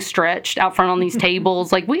being stretched out front on these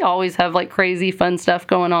tables. We always have crazy fun stuff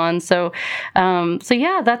going on. So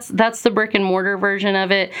yeah, that's the brick and mortar version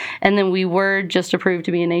of it. And then we were just approved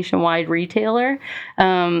to be a nationwide retailer.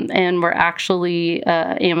 And we're actually,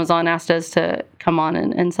 Amazon asked us to come on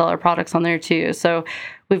and sell our products on there too. So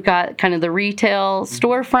we've got kind of the retail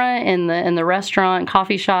storefront and the restaurant,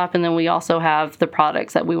 coffee shop, and then we also have the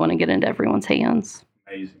products that we want to get into everyone's hands.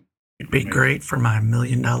 Amazing. It'd be great for my $1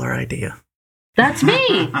 million idea. That's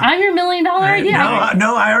me. I'm your $1 million idea.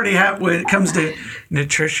 No, I already have. When it comes to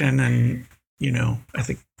nutrition, and I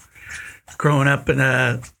think growing up in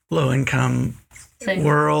a low-income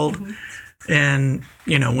world, and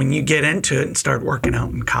when you get into it and start working out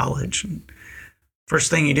in college, and first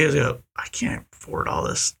thing you do is go, I can't afford all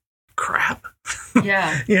this crap.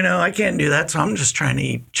 Yeah. I can't do that. So I'm just trying to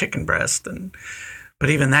eat chicken breast. But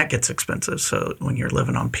even that gets expensive. So when you're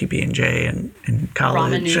living on PB&J and in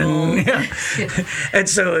college. And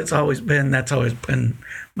so that's always been my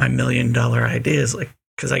 $1 million ideas.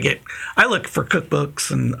 Because I look for cookbooks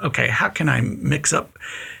and, okay, how can I mix up?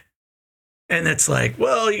 And it's you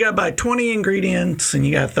got to buy 20 ingredients and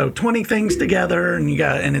you got to throw 20 things together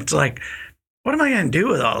and it's what am I going to do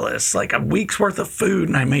with all this? A week's worth of food,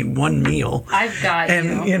 and I made one meal. I've got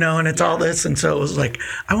and it's all this. And so it was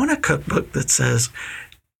I want a cookbook that says,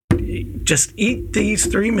 just eat these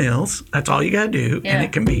 3 meals. That's all you got to do. Yeah. And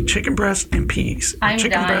it can be chicken breast and peas. I'm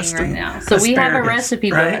chicken dying breast right now. So we have a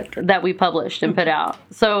recipe book that we published and put out.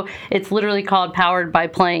 So it's literally called Powered by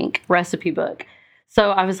Plank Recipe Book.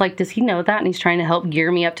 So I was like, does he know that? And he's trying to help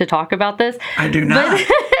gear me up to talk about this. I do not.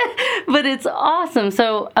 But it's awesome.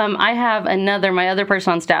 So I have my other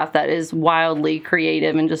person on staff that is wildly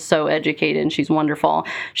creative and just so educated, and she's wonderful.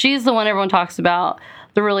 She's the one everyone talks about,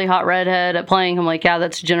 the really hot redhead at Plank. I'm like, yeah,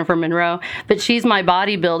 that's Jennifer Monroe. But she's my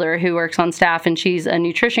bodybuilder who works on staff, and she's a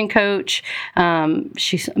nutrition coach.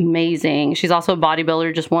 She's amazing. She's also a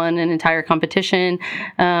bodybuilder, just won an entire competition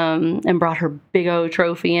and brought her big O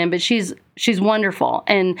trophy in. But she's wonderful,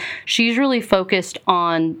 and she's really focused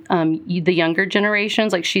on the younger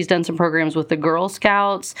generations. She's done some programs with the Girl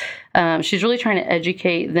Scouts. She's really trying to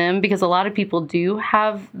educate them because a lot of people do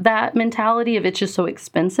have that mentality of it's just so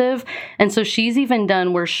expensive. And so she's even done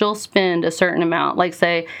where she'll spend a certain amount,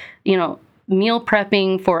 say, meal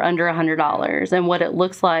prepping for under $100 and what it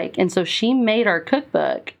looks like. And so she made our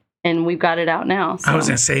cookbook. And we've got it out now. So. I was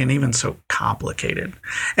going to say, and even so complicated.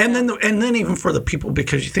 And then even for the people,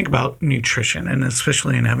 because you think about nutrition, and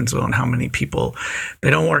especially in Evansville, and how many people,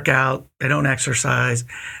 they don't work out, they don't exercise.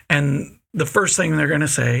 And the first thing they're going to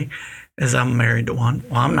say is, I'm married to one.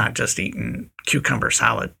 Well, I'm not just eating cucumber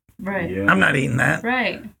salad. Right. Yeah. I'm not eating that.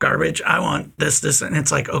 Right. Garbage. I want this. And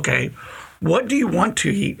it's okay, what do you want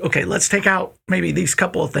to eat? Okay, let's take out maybe these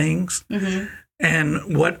couple of things. Mm-hmm. And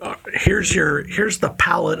here's the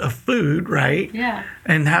palette of food, right? Yeah.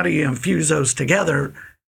 And how do you infuse those together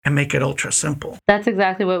and make it ultra simple? That's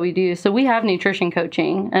exactly what we do. So we have nutrition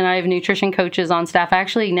coaching, and I have nutrition coaches on staff. I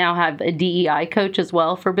actually now have a DEI coach as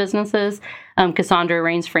well for businesses, Cassandra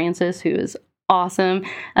Rains-Francis, who is awesome.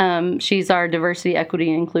 She's our diversity,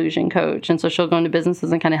 equity, and inclusion coach. And so she'll go into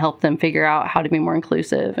businesses and kind of help them figure out how to be more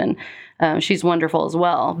inclusive. And she's wonderful as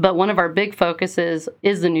well. But one of our big focuses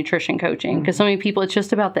is the nutrition coaching, because so many people, it's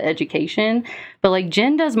just about the education. But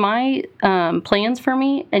Jen does my plans for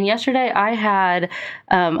me. And yesterday I had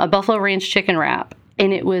a Buffalo Ranch chicken wrap,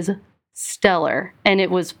 and it was stellar, and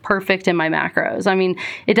it was perfect in my macros. I mean,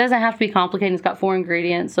 it doesn't have to be complicated. It's got 4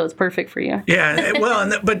 ingredients, so it's perfect for you. Yeah,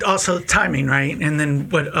 well, but also timing, right? And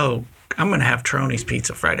then I'm going to have Troney's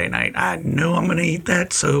Pizza Friday night. I know I'm going to eat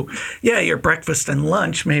that. So, yeah, your breakfast and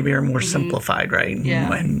lunch maybe are more simplified, right?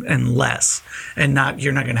 Yeah. And less. And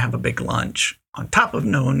you're not going to have a big lunch on top of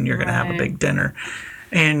knowing you're going to have a big dinner.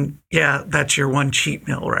 And yeah, that's your one cheat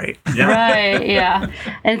meal, right? Right, yeah.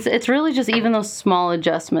 And it's really just even those small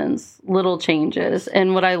adjustments, little changes.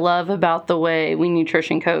 And what I love about the way we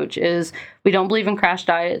nutrition coach is we don't believe in crash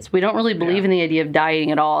diets. We don't really believe in the idea of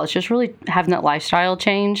dieting at all. It's just really having that lifestyle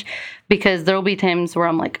change, because there'll be times where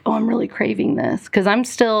I'm like, oh, I'm really craving this because I'm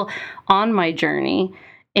still on my journey.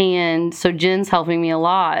 And so Jen's helping me a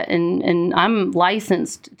lot, and I'm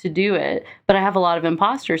licensed to do it, but I have a lot of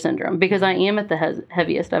imposter syndrome because I am at the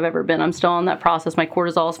heaviest I've ever been. I'm still on that process. My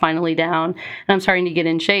cortisol is finally down, and I'm starting to get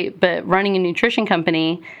in shape. But running a nutrition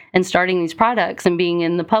company and starting these products and being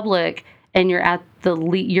in the public, and you're at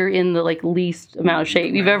you're in the least amount of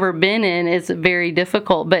shape you've ever been in, is very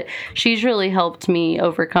difficult. But she's really helped me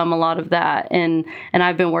overcome a lot of that, and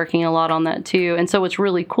I've been working a lot on that too. And so what's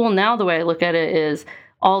really cool now, the way I look at it, is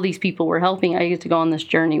all these people we're helping, I get to go on this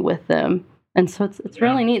journey with them. And so it's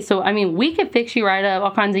really neat. So, I mean, we could fix you right up,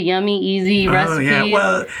 all kinds of yummy, easy recipes. Yeah.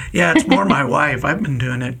 Well, yeah, it's more my wife. I've been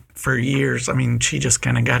doing it for years. I mean, she just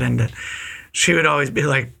kind of got into, she would always be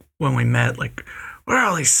like, when we met, like, what are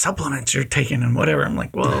all these supplements you're taking and whatever? I'm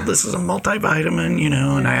like, well, this is a multivitamin,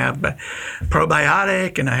 and I have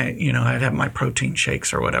probiotic, and I'd have my protein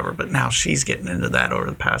shakes or whatever. But now she's getting into that over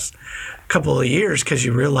the past couple of years, because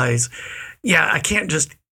you realize, I can't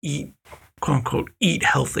just eat, quote unquote, eat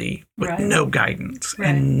healthy with no guidance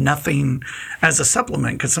and nothing as a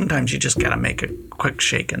supplement, because sometimes you just got to make a quick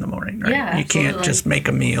shake in the morning, right? Yeah, you can't just make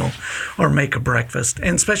a meal or make a breakfast.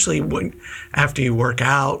 And especially after you work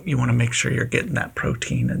out, you want to make sure you're getting that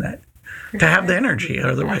protein and that to have the energy.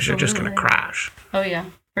 Otherwise, you're just going to crash. Oh, yeah,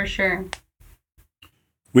 for sure.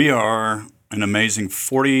 We are an amazing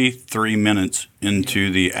 43 minutes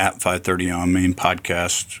into the at 530 on Main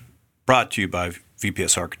podcast, brought to you by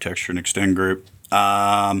VPS Architecture and Extend Group.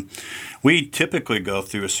 We typically go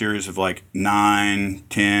through a series of 9,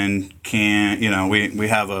 10, we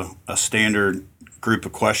have a standard group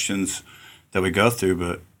of questions that we go through,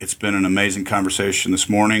 but it's been an amazing conversation this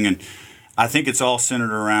morning. And I think it's all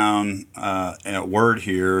centered around a word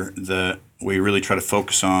here that we really try to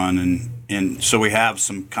focus on. And so we have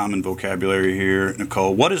some common vocabulary here.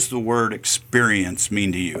 Nicole, what does the word experience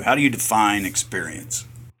mean to you? How do you define experience?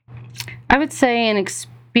 I would say an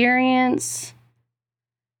experience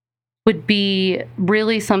would be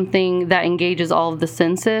really something that engages all of the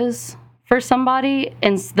senses for somebody.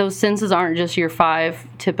 And those senses aren't just your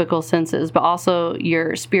 5 typical senses, but also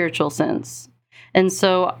your spiritual sense. And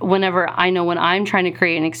so when I'm trying to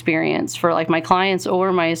create an experience for my clients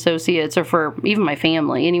or my associates, or for even my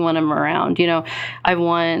family, anyone I'm around, I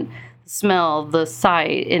want smell, the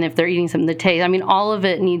sight, and if they're eating something, the taste. I mean, all of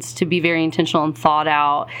it needs to be very intentional and thought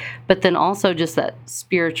out. But then also just that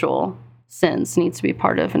spiritual sense needs to be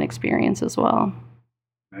part of an experience as well.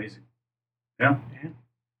 Amazing. Yeah.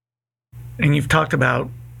 And you've talked about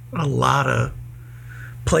a lot of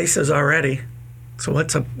places already. So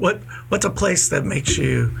what's a place that makes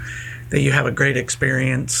you, that you have a great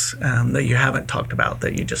experience, that you haven't talked about,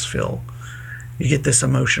 that you just feel you get this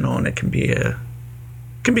emotional, and it can be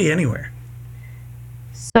anywhere?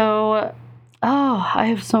 So, I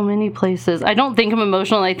have so many places. I don't think I'm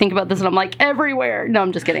emotional, and I think about this and I'm like, everywhere. No,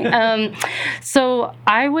 I'm just kidding. So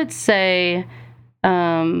I would say,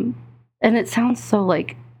 and it sounds so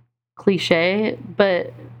cliche,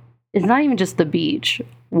 but it's not even just the beach,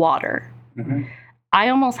 water. Mm-hmm. I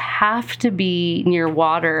almost have to be near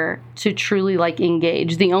water to truly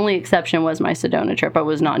engage. The only exception was my Sedona trip. I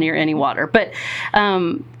was not near any water. But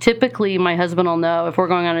typically my husband will know if we're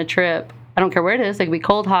going on a trip, I don't care where it is, it could be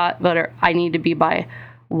cold, hot, but I need to be by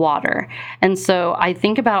water. And so I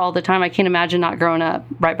think about all the time, I can't imagine not growing up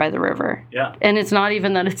right by the river. Yeah. And it's not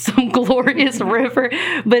even that it's some glorious river,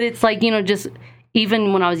 but it's just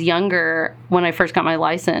even when I was younger, when I first got my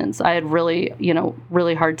license, I had really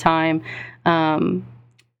hard time.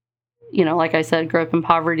 Like I said, grew up in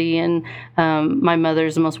poverty, and my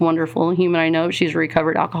mother's the most wonderful human I know. She's a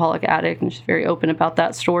recovered alcoholic addict, and she's very open about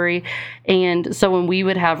that story. And so when we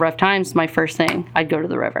would have rough times, my first thing, I'd go to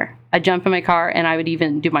the river. I'd jump in my car, and I would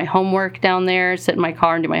even do my homework down there, sit in my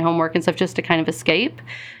car and do my homework and stuff, just to kind of escape.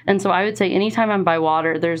 And so I would say anytime I'm by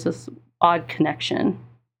water, there's this odd connection.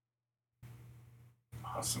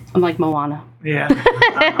 Awesome. I'm like Moana. Yeah.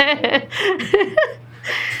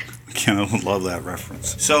 I love that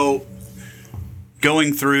reference. So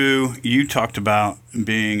going through, you talked about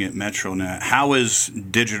being at MetroNet. How has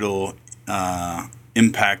digital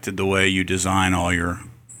impacted the way you design all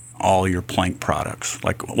your Plank products?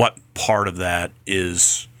 What part of that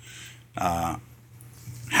is, how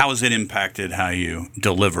has it impacted how you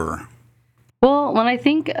deliver? Well, when I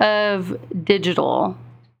think of digital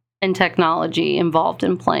and technology involved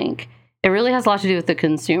in Plank, it really has a lot to do with the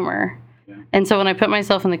consumer. Yeah. And so when I put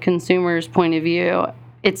myself in the consumer's point of view,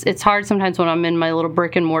 it's hard sometimes when I'm in my little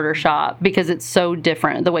brick and mortar shop because it's so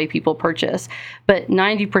different the way people purchase. But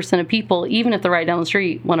 90% of people, even if they're right down the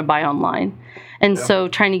street, want to buy online. And so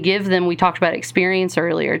trying to give them, we talked about experience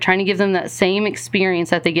earlier, trying to give them that same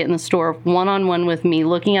experience that they get in the store, one-on-one with me,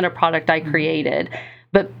 looking at a product I created,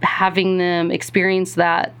 but having them experience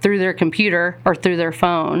that through their computer or through their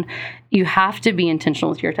phone. You have to be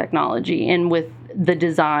intentional with your technology and with the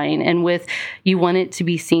design, and with, you want it to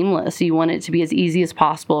be seamless. You want it to be as easy as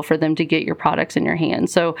possible for them to get your products in your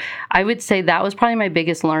hands. So I would say that was probably my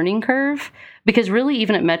biggest learning curve, because really,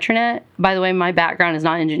 even at Metronet, by the way, my background is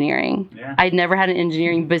not engineering. Yeah. I'd never had an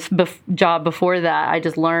engineering job before that. I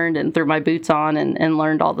just learned and threw my boots on and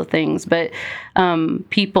learned all the things. But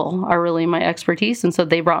people are really my expertise. And so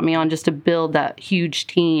they brought me on just to build that huge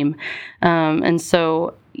team. And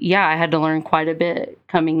so yeah, I had to learn quite a bit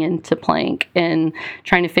coming into Plank and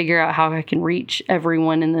trying to figure out how I can reach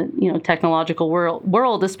everyone in the technological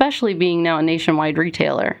world, especially being now a nationwide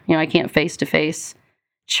retailer. I can't face to face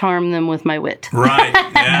charm them with my wit. Right.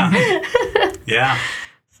 Yeah. Yeah.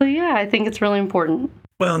 So yeah, I think it's really important.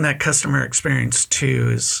 Well, and that customer experience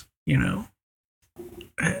too is,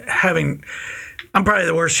 I'm probably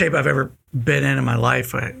the worst shape I've ever been in my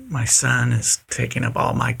life. My son is taking up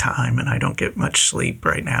all my time, and I don't get much sleep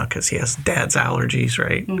right now because he has dad's allergies,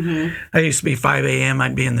 right? Mm-hmm. I used to be 5 a.m.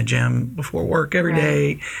 I'd be in the gym before work every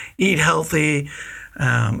day, eat healthy,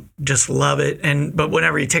 just love it. But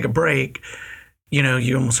whenever you take a break,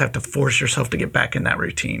 you almost have to force yourself to get back in that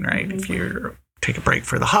routine, right? Mm-hmm. If you take a break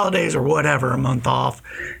for the holidays or whatever, a month off,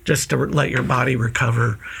 just to let your body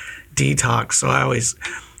recover, detox. So I always,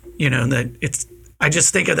 I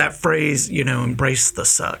just think of that phrase, embrace the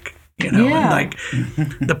suck, and like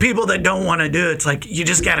the people that don't want to do it, it's like, you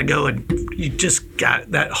just got to go and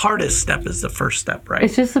that hardest step is the first step, right?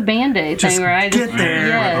 It's just a Band-Aid thing, right? Get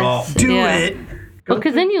there, do it. Well,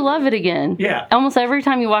 because then you love it again. Yeah. Almost every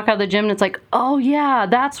time you walk out of the gym, it's like, oh yeah,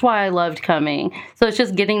 that's why I loved coming. So it's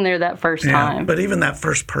just getting there that first time. But even that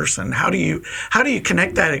first person, how do you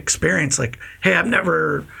connect that experience? Like, hey, I've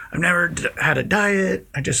never had a diet.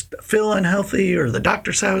 I just feel unhealthy, or the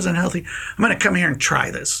doctor said I was unhealthy. I'm going to come here and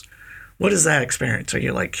try this. What is that experience? Are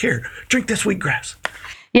you like, here, drink this wheatgrass?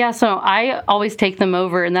 Yeah, so I always take them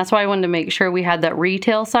over, and that's why I wanted to make sure we had that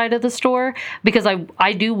retail side of the store, because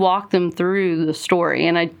I do walk them through the story,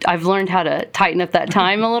 and I've learned how to tighten up that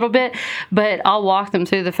time a little bit, but I'll walk them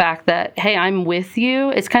through the fact that, hey, I'm with you.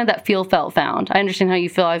 It's kind of that feel, felt, found. I understand how you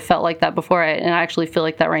feel. I've felt like that before, and I actually feel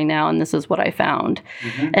like that right now, and this is what I found.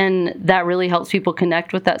 Mm-hmm. And that really helps people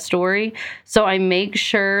connect with that story. So I make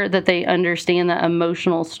sure that they understand that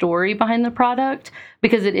emotional story behind the product,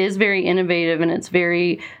 because it is very innovative, and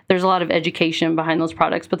there's a lot of education behind those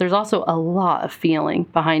products, but there's also a lot of feeling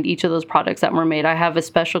behind each of those products that were made. I have a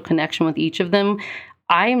special connection with each of them.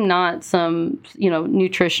 I'm not some,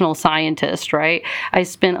 nutritional scientist, right? I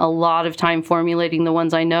spent a lot of time formulating the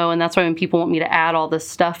ones I know, and that's why when people want me to add all this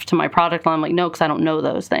stuff to my product line, I'm like, no, because I don't know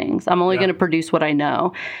those things. I'm only going to produce what I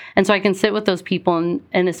know. And so I can sit with those people,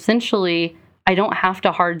 and essentially, I don't have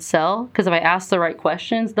to hard sell, because if I ask the right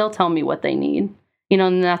questions, they'll tell me what they need.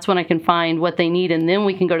 And that's when I can find what they need. And then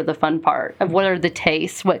we can go to the fun part of what are the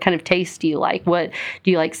tastes? What kind of taste do you like? What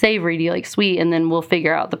do you like, savory? Do you like sweet? And then we'll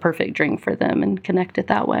figure out the perfect drink for them and connect it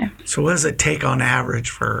that way. So what does it take on average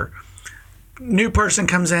for new person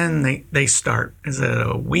comes in, they start? Is it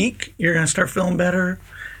a week you're going to start feeling better?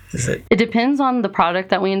 It depends on the product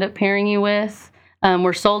that we end up pairing you with.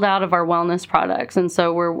 We're sold out of our wellness products, and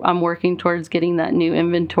so I'm working towards getting that new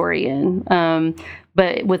inventory in.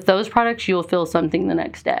 But with those products, you'll feel something the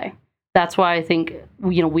next day. That's why I think,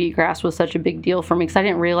 wheatgrass was such a big deal for me, because I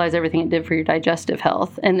didn't realize everything it did for your digestive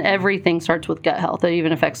health. And everything starts with gut health. It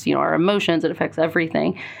even affects, our emotions. It affects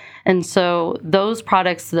everything. And so those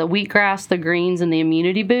products, the wheatgrass, the greens, and the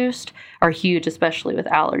immunity boost are huge, especially with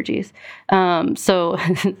allergies. So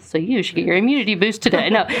you should get your immunity boost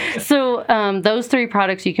today. No. So those three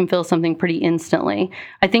products, you can feel something pretty instantly.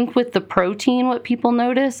 I think with the protein, what people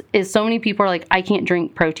notice is so many people are like, I can't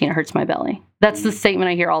drink protein. It hurts my belly. That's the statement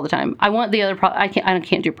I hear all the time. I want the other I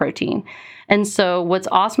can't do protein. And so what's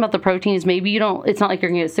awesome about the protein is maybe it's not like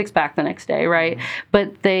you're going to get a six-pack the next day, right?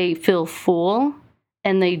 But they feel full,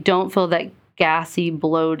 and they don't feel that gassy,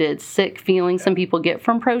 bloated, sick feeling some people get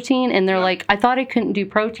from protein. And they're like, I thought I couldn't do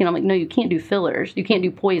protein. I'm like, no, you can't do fillers. You can't do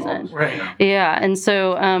poison. Right. Yeah. And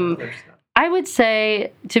so I would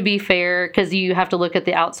say, to be fair, because you have to look at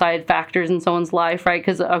the outside factors in someone's life, right?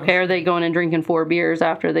 Because, okay, are they going and drinking 4 beers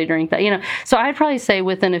after they drink that? You know, so I'd probably say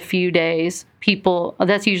within a few days, people,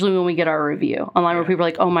 that's usually when we get our review online where people are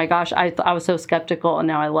like, oh my gosh, I was so skeptical and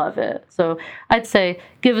now I love it. So I'd say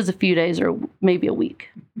give us a few days or maybe a week.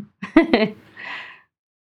 I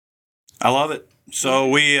love it. So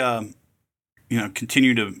we,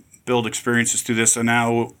 continue to build experiences through this. And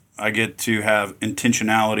now I get to have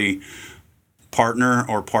intentionality partner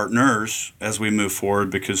or partners as we move forward,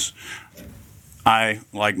 because I,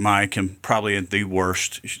 like Mike, am probably at the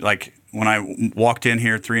worst. Like when I walked in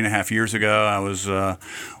here 3.5 years ago, I was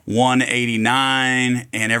 189,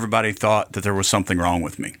 and everybody thought that there was something wrong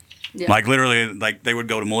with me. Yeah. Like literally, like they would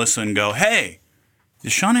go to Melissa and go, "Hey,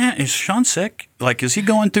 is Sean sick? Like, is he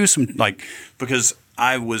going through some because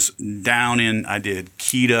I was I did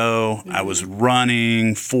keto. Mm-hmm. I was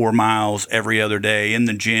running 4 miles every other day in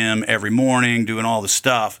the gym every morning, doing all the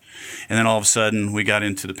stuff. And then all of a sudden we got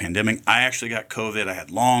into the pandemic. I actually got COVID. I had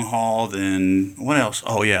long haul. Then what else?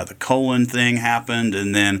 Oh yeah, the colon thing happened,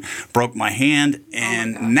 and then broke my hand.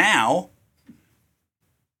 And now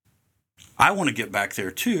I want to get back there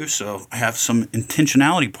too. So I have some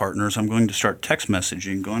intentionality partners. I'm going to start text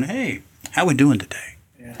messaging going, "Hey, how we doing today?"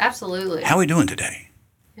 Yeah. Absolutely. How we doing today?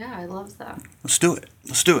 Yeah, I love that. Let's do it.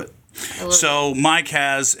 So Mike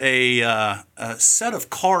has a set of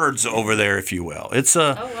cards over there, if you will. It's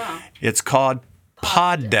called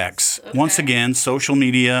Poddex. Okay. Once again, social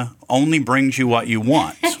media only brings you what you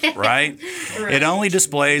want, right? Right? It only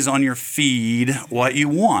displays on your feed what you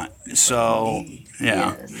want. So,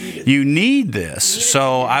 yeah, yes. You need this.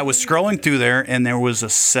 So I was scrolling through there, and there was a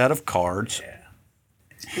set of cards.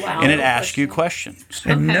 Wow. And it asks you questions.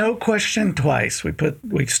 And no question twice. We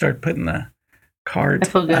start putting the cards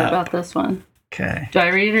I feel good about this one. Okay. Do I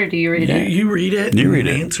read it or do you read it? You read it. You read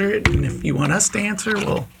it. Answer it. And if you want us to answer,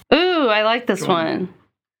 we'll... Ooh, I like this one.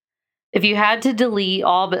 If you had to delete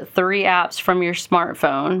all but 3 apps from your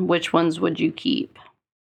smartphone, which ones would you keep?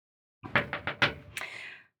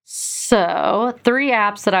 So, 3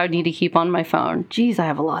 apps that I would need to keep on my phone. Geez, I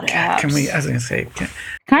have a lot of apps. I was going to say... Can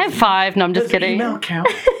I have 5? No, I'm just kidding. Email count?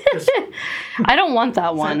 I don't want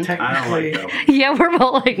that one. I don't like that one. Yeah, we're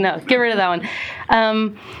both like, no, get rid of that one.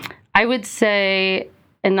 I would say,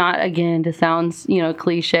 and not, again, to sound,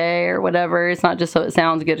 cliche or whatever. It's not just so it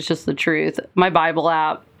sounds good. It's just the truth. My Bible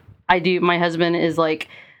app, my husband is like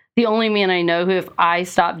the only man I know who, if I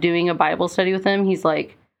stop doing a Bible study with him, he's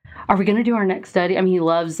like, are we going to do our next study? I mean, he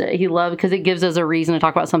loves it. Because it gives us a reason to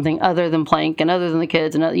talk about something other than plank and other than the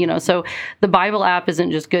kids. And, so the Bible app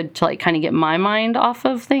isn't just good to kind of get my mind off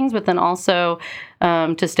of things, but then also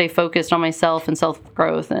to stay focused on myself and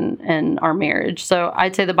self-growth and our marriage. So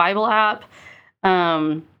I'd say the Bible app.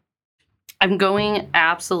 I'm going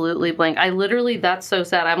absolutely blank. That's so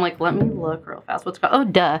sad. I'm like, let me look real fast. What's it called? Oh,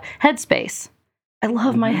 duh. Headspace. I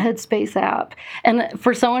love my Headspace app. And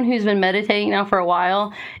for someone who's been meditating now for a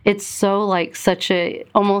while, it's so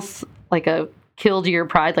almost like a kill to your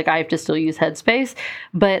pride. Like I have to still use Headspace,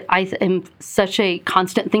 but I am such a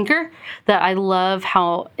constant thinker that I love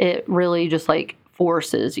how it really just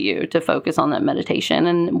forces you to focus on that meditation.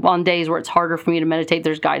 And on days where it's harder for me to meditate,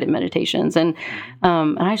 there's guided meditations. And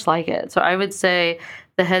I just like it. So I would say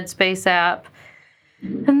the Headspace app.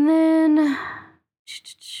 And then,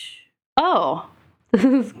 this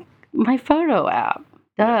is my photo app.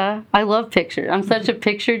 Duh. I love pictures. I'm such a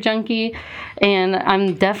picture junkie, and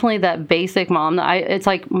I'm definitely that basic mom. It's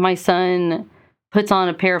like my son puts on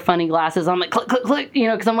a pair of funny glasses. I'm like, click, click, click,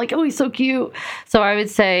 because I'm like, oh, he's so cute. So I would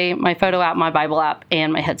say my photo app, my Bible app,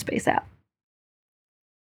 and my Headspace app.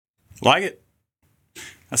 Like it.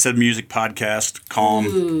 I said music, podcast, Calm.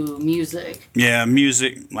 Ooh, music. Yeah,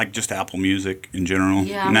 music, like just Apple Music in general.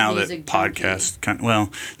 Yeah, now that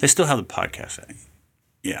podcast, they still have the podcast.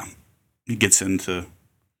 Yeah, it gets into,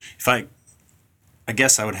 I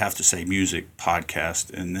guess I would have to say music,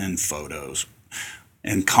 podcast, and then photos,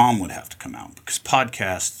 and Calm would have to come out because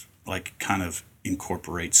podcast kind of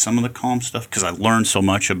incorporates some of the Calm stuff because I learned so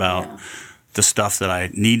much about the stuff that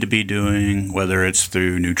I need to be doing, whether it's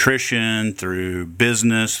through nutrition, through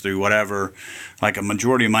business, through whatever. Like a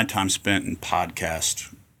majority of my time spent in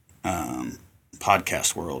podcast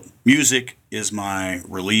world. Music is my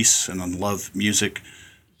release, and I love music.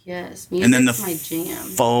 Yes, music's and then my jam.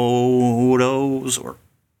 Photos, or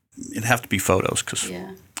it'd have to be photos because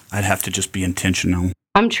I'd have to just be intentional.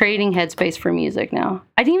 I'm trading Headspace for music now.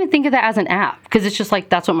 I didn't even think of that as an app because it's just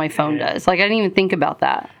that's what my phone does. I didn't even think about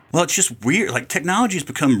that. Well, it's just weird. Technology has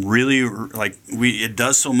become really it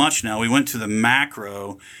does so much now. We went to the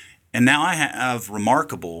macro, and now I have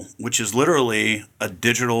Remarkable, which is literally a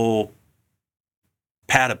digital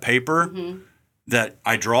pad of paper that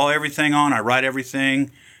I draw everything on, I write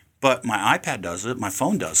everything, but my iPad does it, my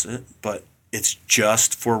phone does it, but it's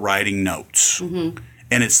just for writing notes. And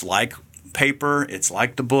it's like paper, it's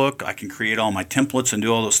like the book. I can create all my templates and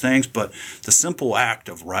do all those things, but the simple act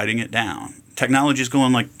of writing it down. Technology is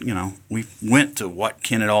going like, we went to what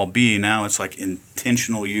can it all be. Now it's like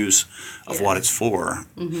intentional use of what it's for.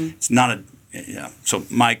 It's not So,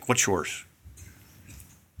 Mike, what's yours?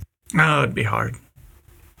 Oh, it'd be hard.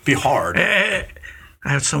 Be hard. I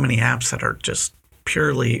have so many apps that are just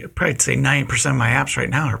purely, probably say 90% of my apps right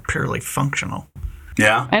now are purely functional.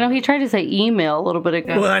 Yeah. I know he tried to say email a little bit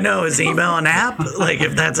ago. Well, I know. Is email an app? Like,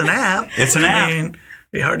 if that's an app. It's an app. I mean, it'd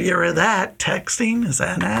be hard to get rid of that. Texting, is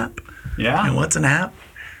that an app? Yeah. And what's an app?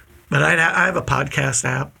 But I have a podcast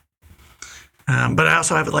app. But I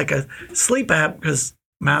also have like a sleep app because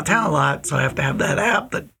I'm out of town a lot. So I have to have that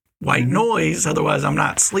app that white noise. Otherwise, I'm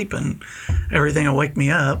not sleeping. Everything will wake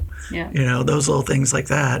me up. Yeah. Those little things like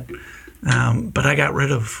that. But I got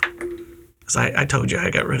rid of, as I told you,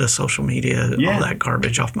 I got rid of social media, all that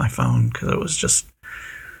garbage off my phone because it was just,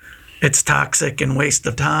 it's toxic and waste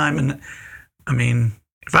of time. And I mean,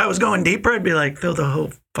 if I was going deeper, I'd be like, throw the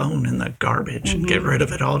whole phone in the garbage and get rid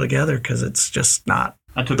of it altogether because it's just not,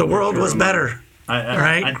 the world was better,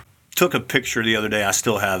 right? I took a picture the other day. I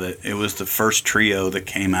still have it. It was the first Trio that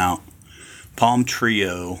came out, Palm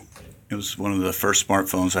Trio. It was one of the first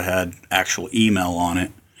smartphones that had actual email on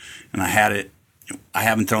it. And I had it. I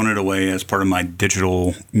haven't thrown it away as part of my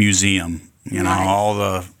digital museum.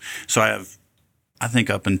 So I think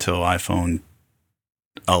up until iPhone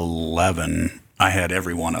 11, I had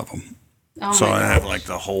every one of them. So I have like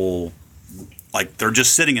the whole, like they're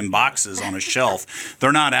just sitting in boxes on a shelf.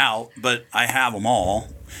 They're not out, but I have them all.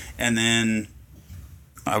 And then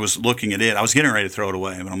I was looking at it. I was getting ready to throw it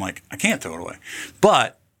away, but I'm like, I can't throw it away.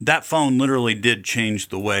 But that phone literally did change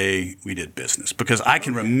the way we did business because I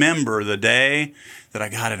can remember the day that I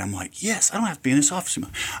got it. I'm like, yes, I don't have to be in this office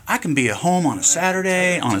anymore. I can be at home on a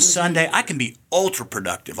Saturday, on a Sunday. I can be ultra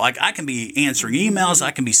productive. Like I can be answering emails. I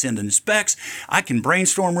can be sending specs. I can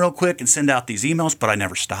brainstorm real quick and send out these emails, but I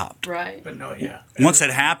never stopped. Right. But Once it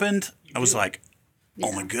happened, I was like,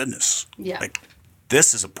 oh my goodness. Yeah. Like,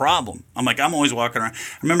 this is a problem. I'm like, I'm always walking around.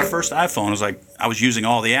 I remember the first iPhone, I was using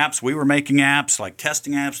all the apps. We were making apps, like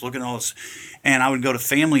testing apps, looking at all this. And I would go to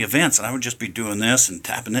family events, and I would just be doing this and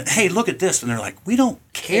tapping it. Hey, look at this. And they're like, we don't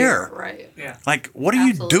care. Right. Yeah. Like, what are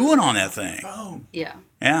you doing on that thing? Oh. Yeah.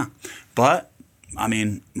 Yeah. But, I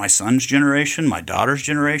mean, my son's generation, my daughter's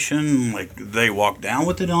generation, like, they walk down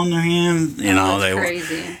with it on their hand. It's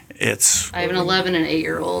crazy. It's. I have an 11 and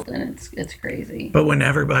 8-year-old, and it's crazy. But when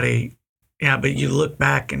everybody... Yeah, but you look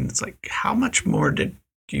back and it's like, how much more did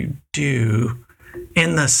you do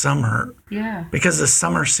in the summer? Yeah. Because the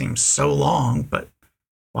summer seems so long, but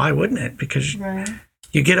why wouldn't it? Because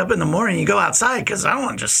you get up in the morning, you go outside because I don't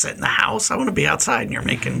want to just sit in the house. I want to be outside and you're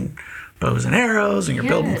making bows and arrows and you're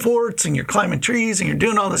building forts and you're climbing trees and you're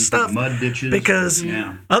doing all this stuff. Mud ditches. Because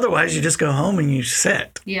otherwise you just go home and you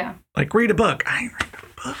sit. Yeah. Like read a book. I ain't reading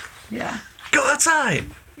a book. Yeah. Go outside.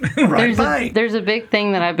 There's a big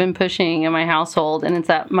thing that I've been pushing in my household, and it's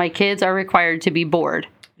that my kids are required to be bored.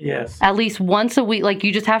 Yes. At least once a week. Like,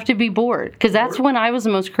 you just have to be bored. Because that's when I was the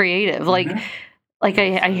most creative. Like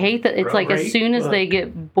I hate that it's like as soon as they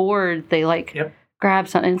get bored, they grab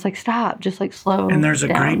something. It's like, stop. Just like slow And there's a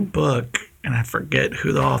down. great book, and I forget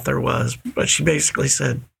who the author was, but she basically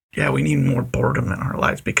said, we need more boredom in our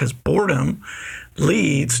lives because boredom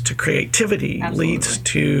leads to creativity, leads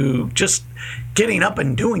to just getting up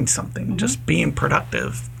and doing something, just being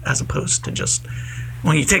productive, as opposed to just,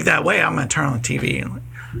 when you take that away, I'm going to turn on the TV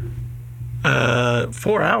and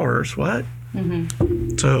 4 hours, what?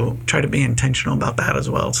 So try to be intentional about that as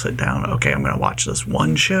well. Sit down, okay, I'm going to watch this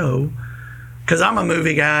one show, because I'm a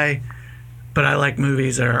movie guy, but I like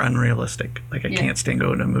movies that are unrealistic. Like I can't stand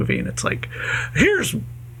going to a movie and it's like, here's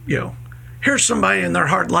somebody in their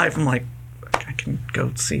hard life. I'm like, I can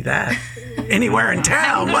go see that anywhere in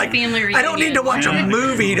town. Like, I don't need to watch a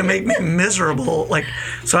movie to make me miserable. Like,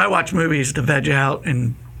 so I watch movies to veg out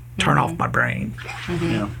and turn off my brain.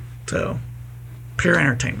 So, pure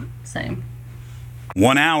entertainment. Same.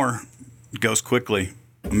 1 hour goes quickly.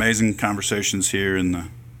 Amazing conversations here in the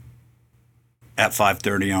at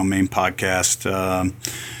 5:30 on Main podcast.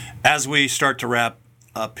 As we start to wrap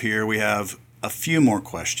up here, we have a few more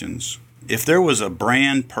questions. If there was a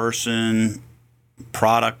brand, person,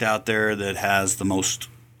 product out there that has the most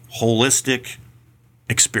holistic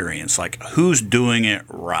experience, like who's doing it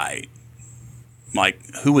right, like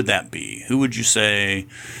who would that be? Who would you say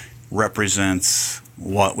represents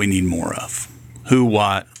what we need more of? Who,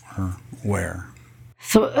 what, or where?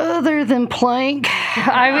 So other than Plank,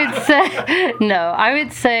 I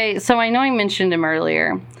would say, so I know I mentioned him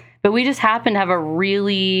earlier, but we just happened to have a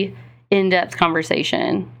really in-depth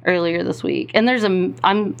conversation earlier this week. And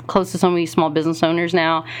I'm close to so many small business owners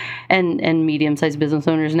now and medium-sized business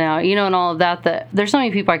owners now, and all of that there's so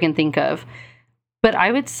many people I can think of. But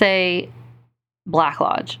I would say Black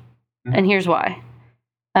Lodge. Mm-hmm. And here's why.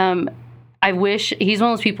 I wish he's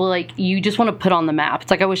one of those people like you just want to put on the map. It's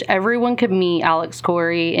like I wish everyone could meet Alex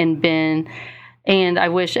Corey and Ben, and I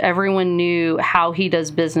wish everyone knew how he does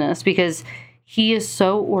business because he is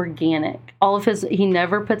so organic. He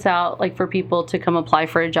never puts out like for people to come apply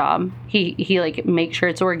for a job. He like makes sure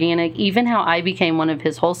it's organic. Even how I became one of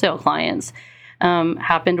his wholesale clients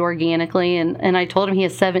happened organically. And I told him he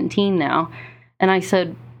has 17 now, and I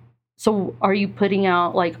said, so are you putting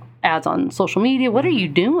out like ads on social media? What are you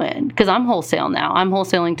doing? Because I'm wholesale now. I'm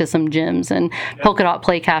wholesaling to some gyms and Polka Dot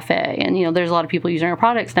Play Cafe. And, there's a lot of people using our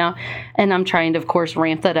products now. And I'm trying to, of course,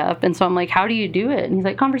 ramp that up. And so I'm like, how do you do it? And he's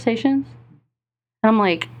like, conversations. And I'm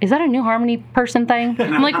like, is that a New Harmony person thing?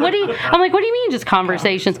 I'm like, what do you mean just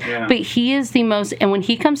conversations? Yeah. But he is the most, and when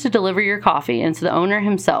he comes to deliver your coffee, and it's the owner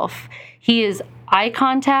himself, he is eye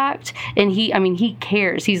contact, and he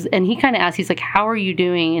cares. He kind of asks, he's like, how are you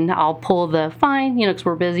doing? And I'll pull the fine, because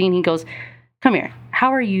we're busy. And he goes, come here.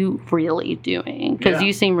 How are you really doing? Because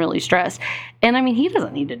you seem really stressed. And he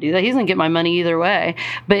doesn't need to do that. He doesn't get my money either way.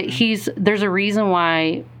 But there's a reason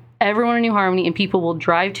why everyone in New Harmony and people will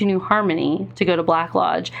drive to New Harmony to go to Black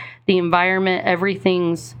Lodge. The environment,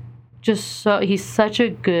 everything's just he's such a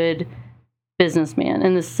good businessman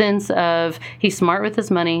in the sense of he's smart with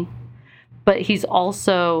his money, but he's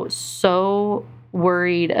also so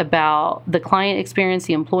worried about the client experience,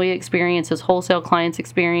 the employee experience, his wholesale clients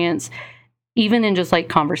experience, even in just like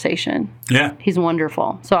conversation. Yeah. He's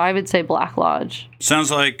wonderful. So I would say Black Lodge.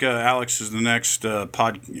 Sounds like Alex is the next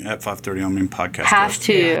pod at 5:30 on Main podcast. Have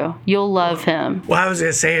to. Yeah. You'll love him. Well, I was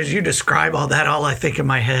going to say, as you describe all that, all I think in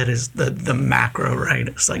my head is the macro, right?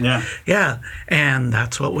 It's like, yeah. And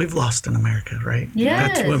that's what we've lost in America, right?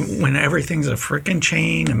 Yes. That's when everything's a freaking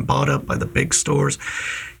chain and bought up by the big stores.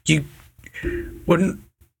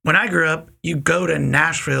 When I grew up, you go to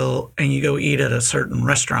Nashville and you go eat at a certain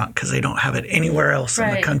restaurant because they don't have it anywhere else in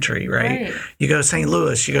the country, right? You go to St.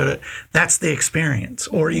 Louis, that's the experience.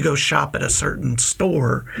 Or you go shop at a certain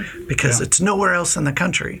store because it's nowhere else in the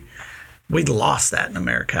country. We lost that in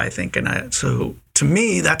America, I think. And so to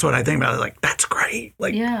me, that's what I think about. Like, that's great.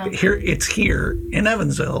 Like, it's here in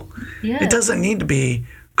Evansville. Yeah. It doesn't need to be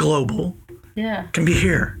global. Yeah. It can be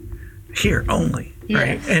here only,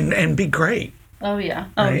 right? And be great. Oh, yeah.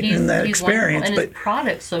 Oh, right? he's experience, and his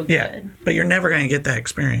product's so good. Yeah, but you're never going to get that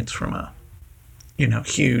experience from a,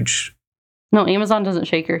 huge. No, Amazon doesn't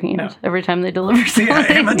shake your hand every time they deliver something.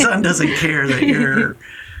 Yeah, Amazon doesn't care that your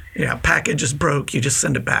package is broke. You just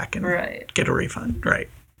send it back and get a refund. Right.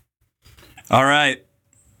 All right.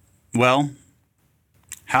 Well,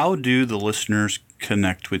 how do the listeners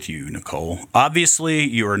connect with you, Nicole? Obviously,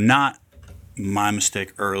 you are not, my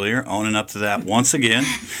mistake earlier, owning up to that once again.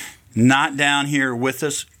 Not down here with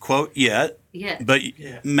us, quote, yet. Yes. But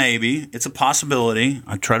maybe. It's a possibility.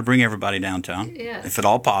 I try to bring everybody downtown, if at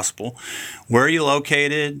all possible. Where are you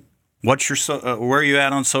located? What's your where are you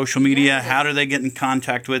at on social media? Yes. How do they get in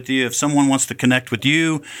contact with you if someone wants to connect with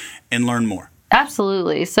you and learn more?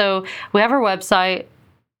 Absolutely. So we have our website,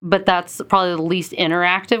 but that's probably the least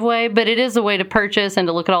interactive way. But it is a way to purchase and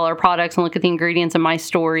to look at all our products and look at the ingredients, and my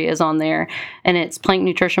story is on there. And it's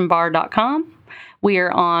planknutritionbar.com. We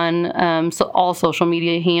are on all social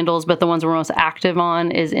media handles, but the ones we're most active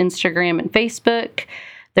on is Instagram and Facebook.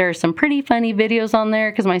 There are some pretty funny videos on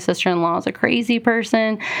there because my sister-in-law is a crazy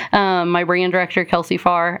person. My brand director, Kelsey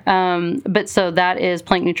Farr. But so that is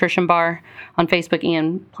Plank Nutrition Bar on Facebook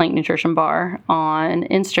and Plank Nutrition Bar on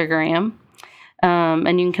Instagram.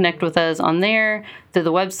 And you can connect with us on there through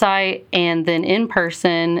the website and then in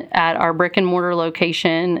person at our brick and mortar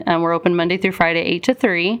location. We're open Monday through Friday, 8 to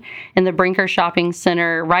 3 in the Brinker Shopping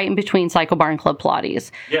Center, right in between Cycle Bar and Club Pilates.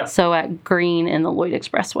 Yeah. So at Green and the Lloyd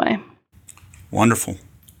Expressway. Wonderful.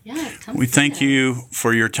 Yeah. We thank you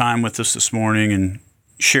for your time with us this morning and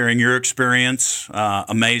sharing your experience.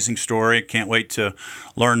 Amazing story. Can't wait to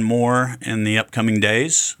learn more in the upcoming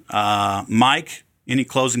days. Mike, any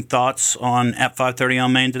closing thoughts on at 5:30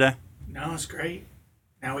 on Main today? No, it's great.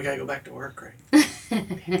 Now we got to go back to work,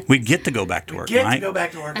 right? We get to go back to work, Mike. We get to go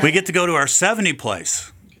back to work. We get to go to our 70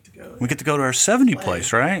 place. We get to go to our 70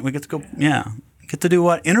 place, right? We get to go, get to do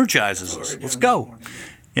what energizes us. Let's go.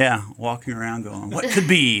 Yeah, walking around going, what could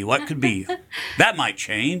be? What could be? That might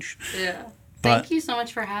change. Yeah. Thank you so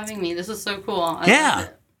much for having me. This is so cool. I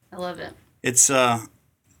love it. It's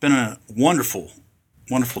been a wonderful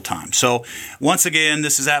time. So once again,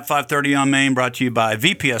 this is at 530 on Main, brought to you by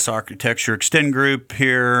VPS Architecture Extend Group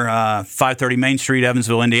here, 530 Main Street,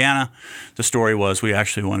 Evansville, Indiana. The story was we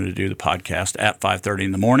actually wanted to do the podcast at 5:30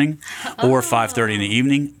 in the morning or 5:30 in the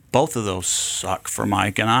evening. Both of those suck for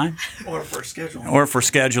Mike and I. Or for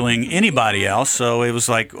scheduling anybody else. So it was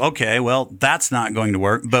like, okay, well, that's not going to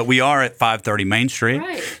work. But we are at 530 Main Street.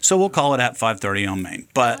 Right. So we'll call it at 530 on Main.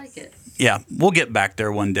 But I like it. yeah, we'll get back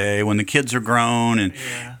there one day when the kids are grown, and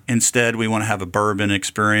instead we want to have a bourbon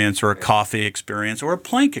experience or a coffee experience or a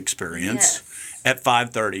plank experience at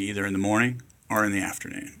 5:30, either in the morning or in the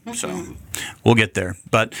afternoon. So we'll get there.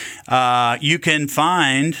 But you can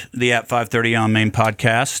find the At 530 on Main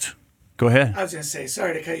podcast. Go ahead. I was going to say,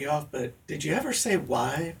 sorry to cut you off, but did you ever say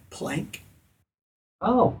why plank?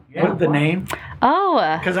 Oh, yeah. What the name?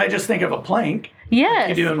 Oh. Because I just think of a plank. Yes.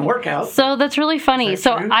 Like you do in workouts. So that's really funny. Is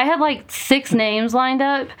that true? I had like 6 names lined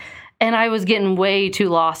up, and I was getting way too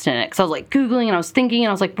lost in it because I was like Googling and I was thinking and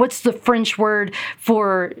I was like, what's the French word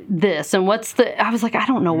for this? And I was like, I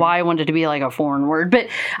don't know why I wanted to be like a foreign word, but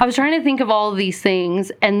I was trying to think of all of these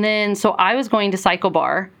things. And then, so I was going to Cycle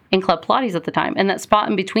Bar and Club Pilates at the time, and that spot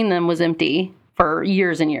in between them was empty for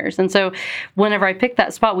years and years. And so whenever I picked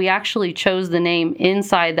that spot, we actually chose the name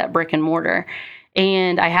inside that brick and mortar.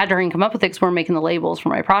 And I had to come up with it because we're making the labels for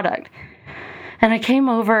my product. And I came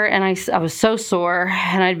over and I was so sore,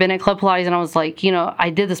 and I'd been at Club Pilates, and I was like, I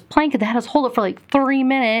did this plank and they had us hold it for like 3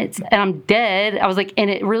 minutes and I'm dead. I was like, and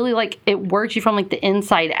it really it works you from like the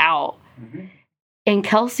inside out. Mm-hmm. And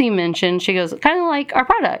Kelsey mentioned, she goes, kind of like our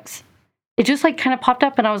products. It just like kind of popped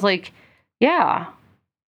up, and I was like, yeah.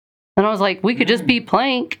 And I was like, we could just be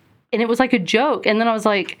plank. And it was like a joke. And then I was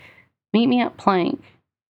like, meet me at plank.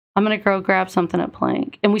 I'm going to go grab something at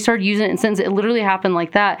plank. And we started using it, and since it literally happened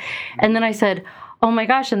like that. And then I said, oh my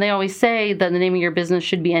gosh. And they always say that the name of your business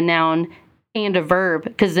should be a noun and a verb,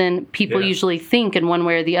 because then people usually think in one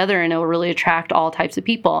way or the other, and it will really attract all types of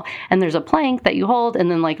people. And there's a plank that you hold,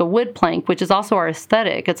 and then like a wood plank, which is also our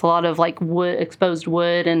aesthetic. It's a lot of like wood, exposed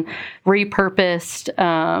wood and repurposed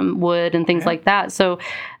wood and things like that. So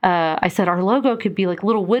I said our logo could be like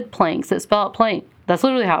little wood planks that spell out plank. That's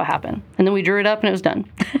literally how it happened. And then we drew it up and it was done.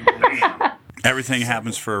 Everything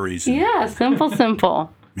happens for a reason. Yeah,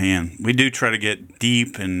 simple. Man, we do try to get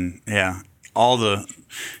deep, and all the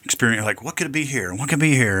experience, like what could it be here? What could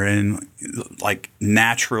be here? And like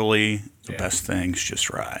naturally, the best things just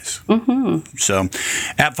rise. Mm-hmm. So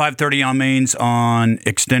at 530 on Main's on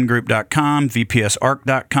extendgroup.com,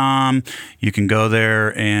 vpsarc.com. You can go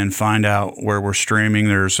there and find out where we're streaming.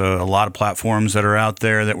 There's a lot of platforms that are out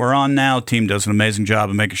there that we're on now. Team does an amazing job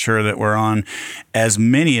of making sure that we're on as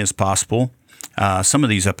many as possible. Some of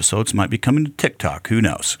these episodes might be coming to TikTok. Who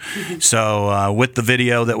knows? Mm-hmm. So with the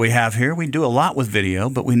video that we have here, we do a lot with video,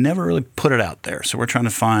 but we never really put it out there. So we're trying to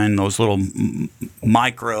find those little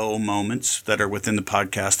micro moments that are within the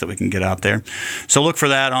podcast that we can get out there. So look for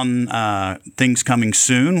that on things coming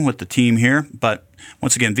soon with the team here. But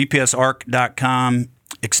once again, vpsarc.com.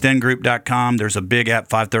 extendgroup.com. There's a big At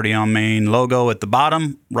 530 on Main logo at the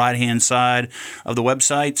bottom right-hand side of the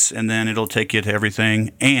websites, and then it'll take you to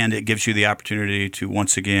everything, and it gives you the opportunity to,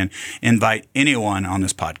 once again, invite anyone on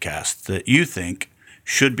this podcast that you think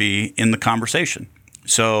should be in the conversation.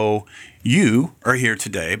 So you are here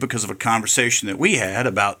today because of a conversation that we had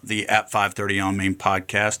about the At 530 on Main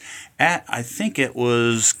podcast at, I think it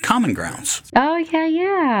was Common Grounds. Oh,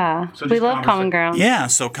 yeah. So we love Common Grounds. Yeah,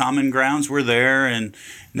 so Common Grounds, we're there, and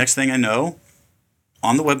next thing I know,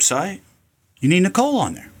 on the website, you need Nicole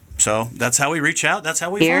on there. So that's how we reach out. That's how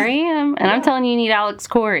we Here I am, and I'm telling you need Alex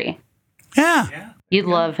Corey. Yeah. You'd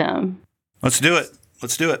love him. Let's do it.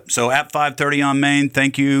 So at 530 on Main,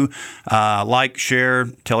 thank you. Like, share,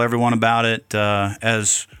 tell everyone about it.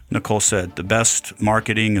 As Nicole said, the best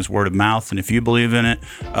marketing is word of mouth, and if you believe in it,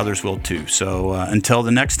 others will too. So until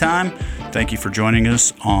the next time, thank you for joining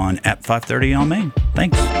us on At 530 on Main.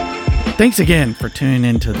 Thanks. Thanks again for tuning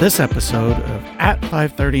in to this episode of At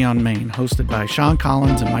 530 on Main, hosted by Sean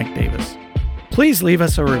Collins and Mike Davis. Please leave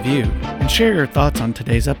us a review and share your thoughts on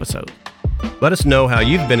today's episode. Let us know how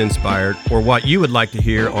you've been inspired or what you would like to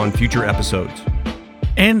hear on future episodes.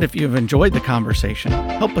 And if you've enjoyed the conversation,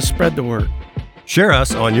 help us spread the word. Share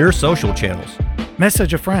us on your social channels.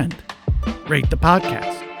 Message a friend. Rate the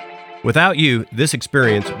podcast. Without you, this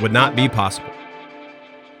experience would not be possible.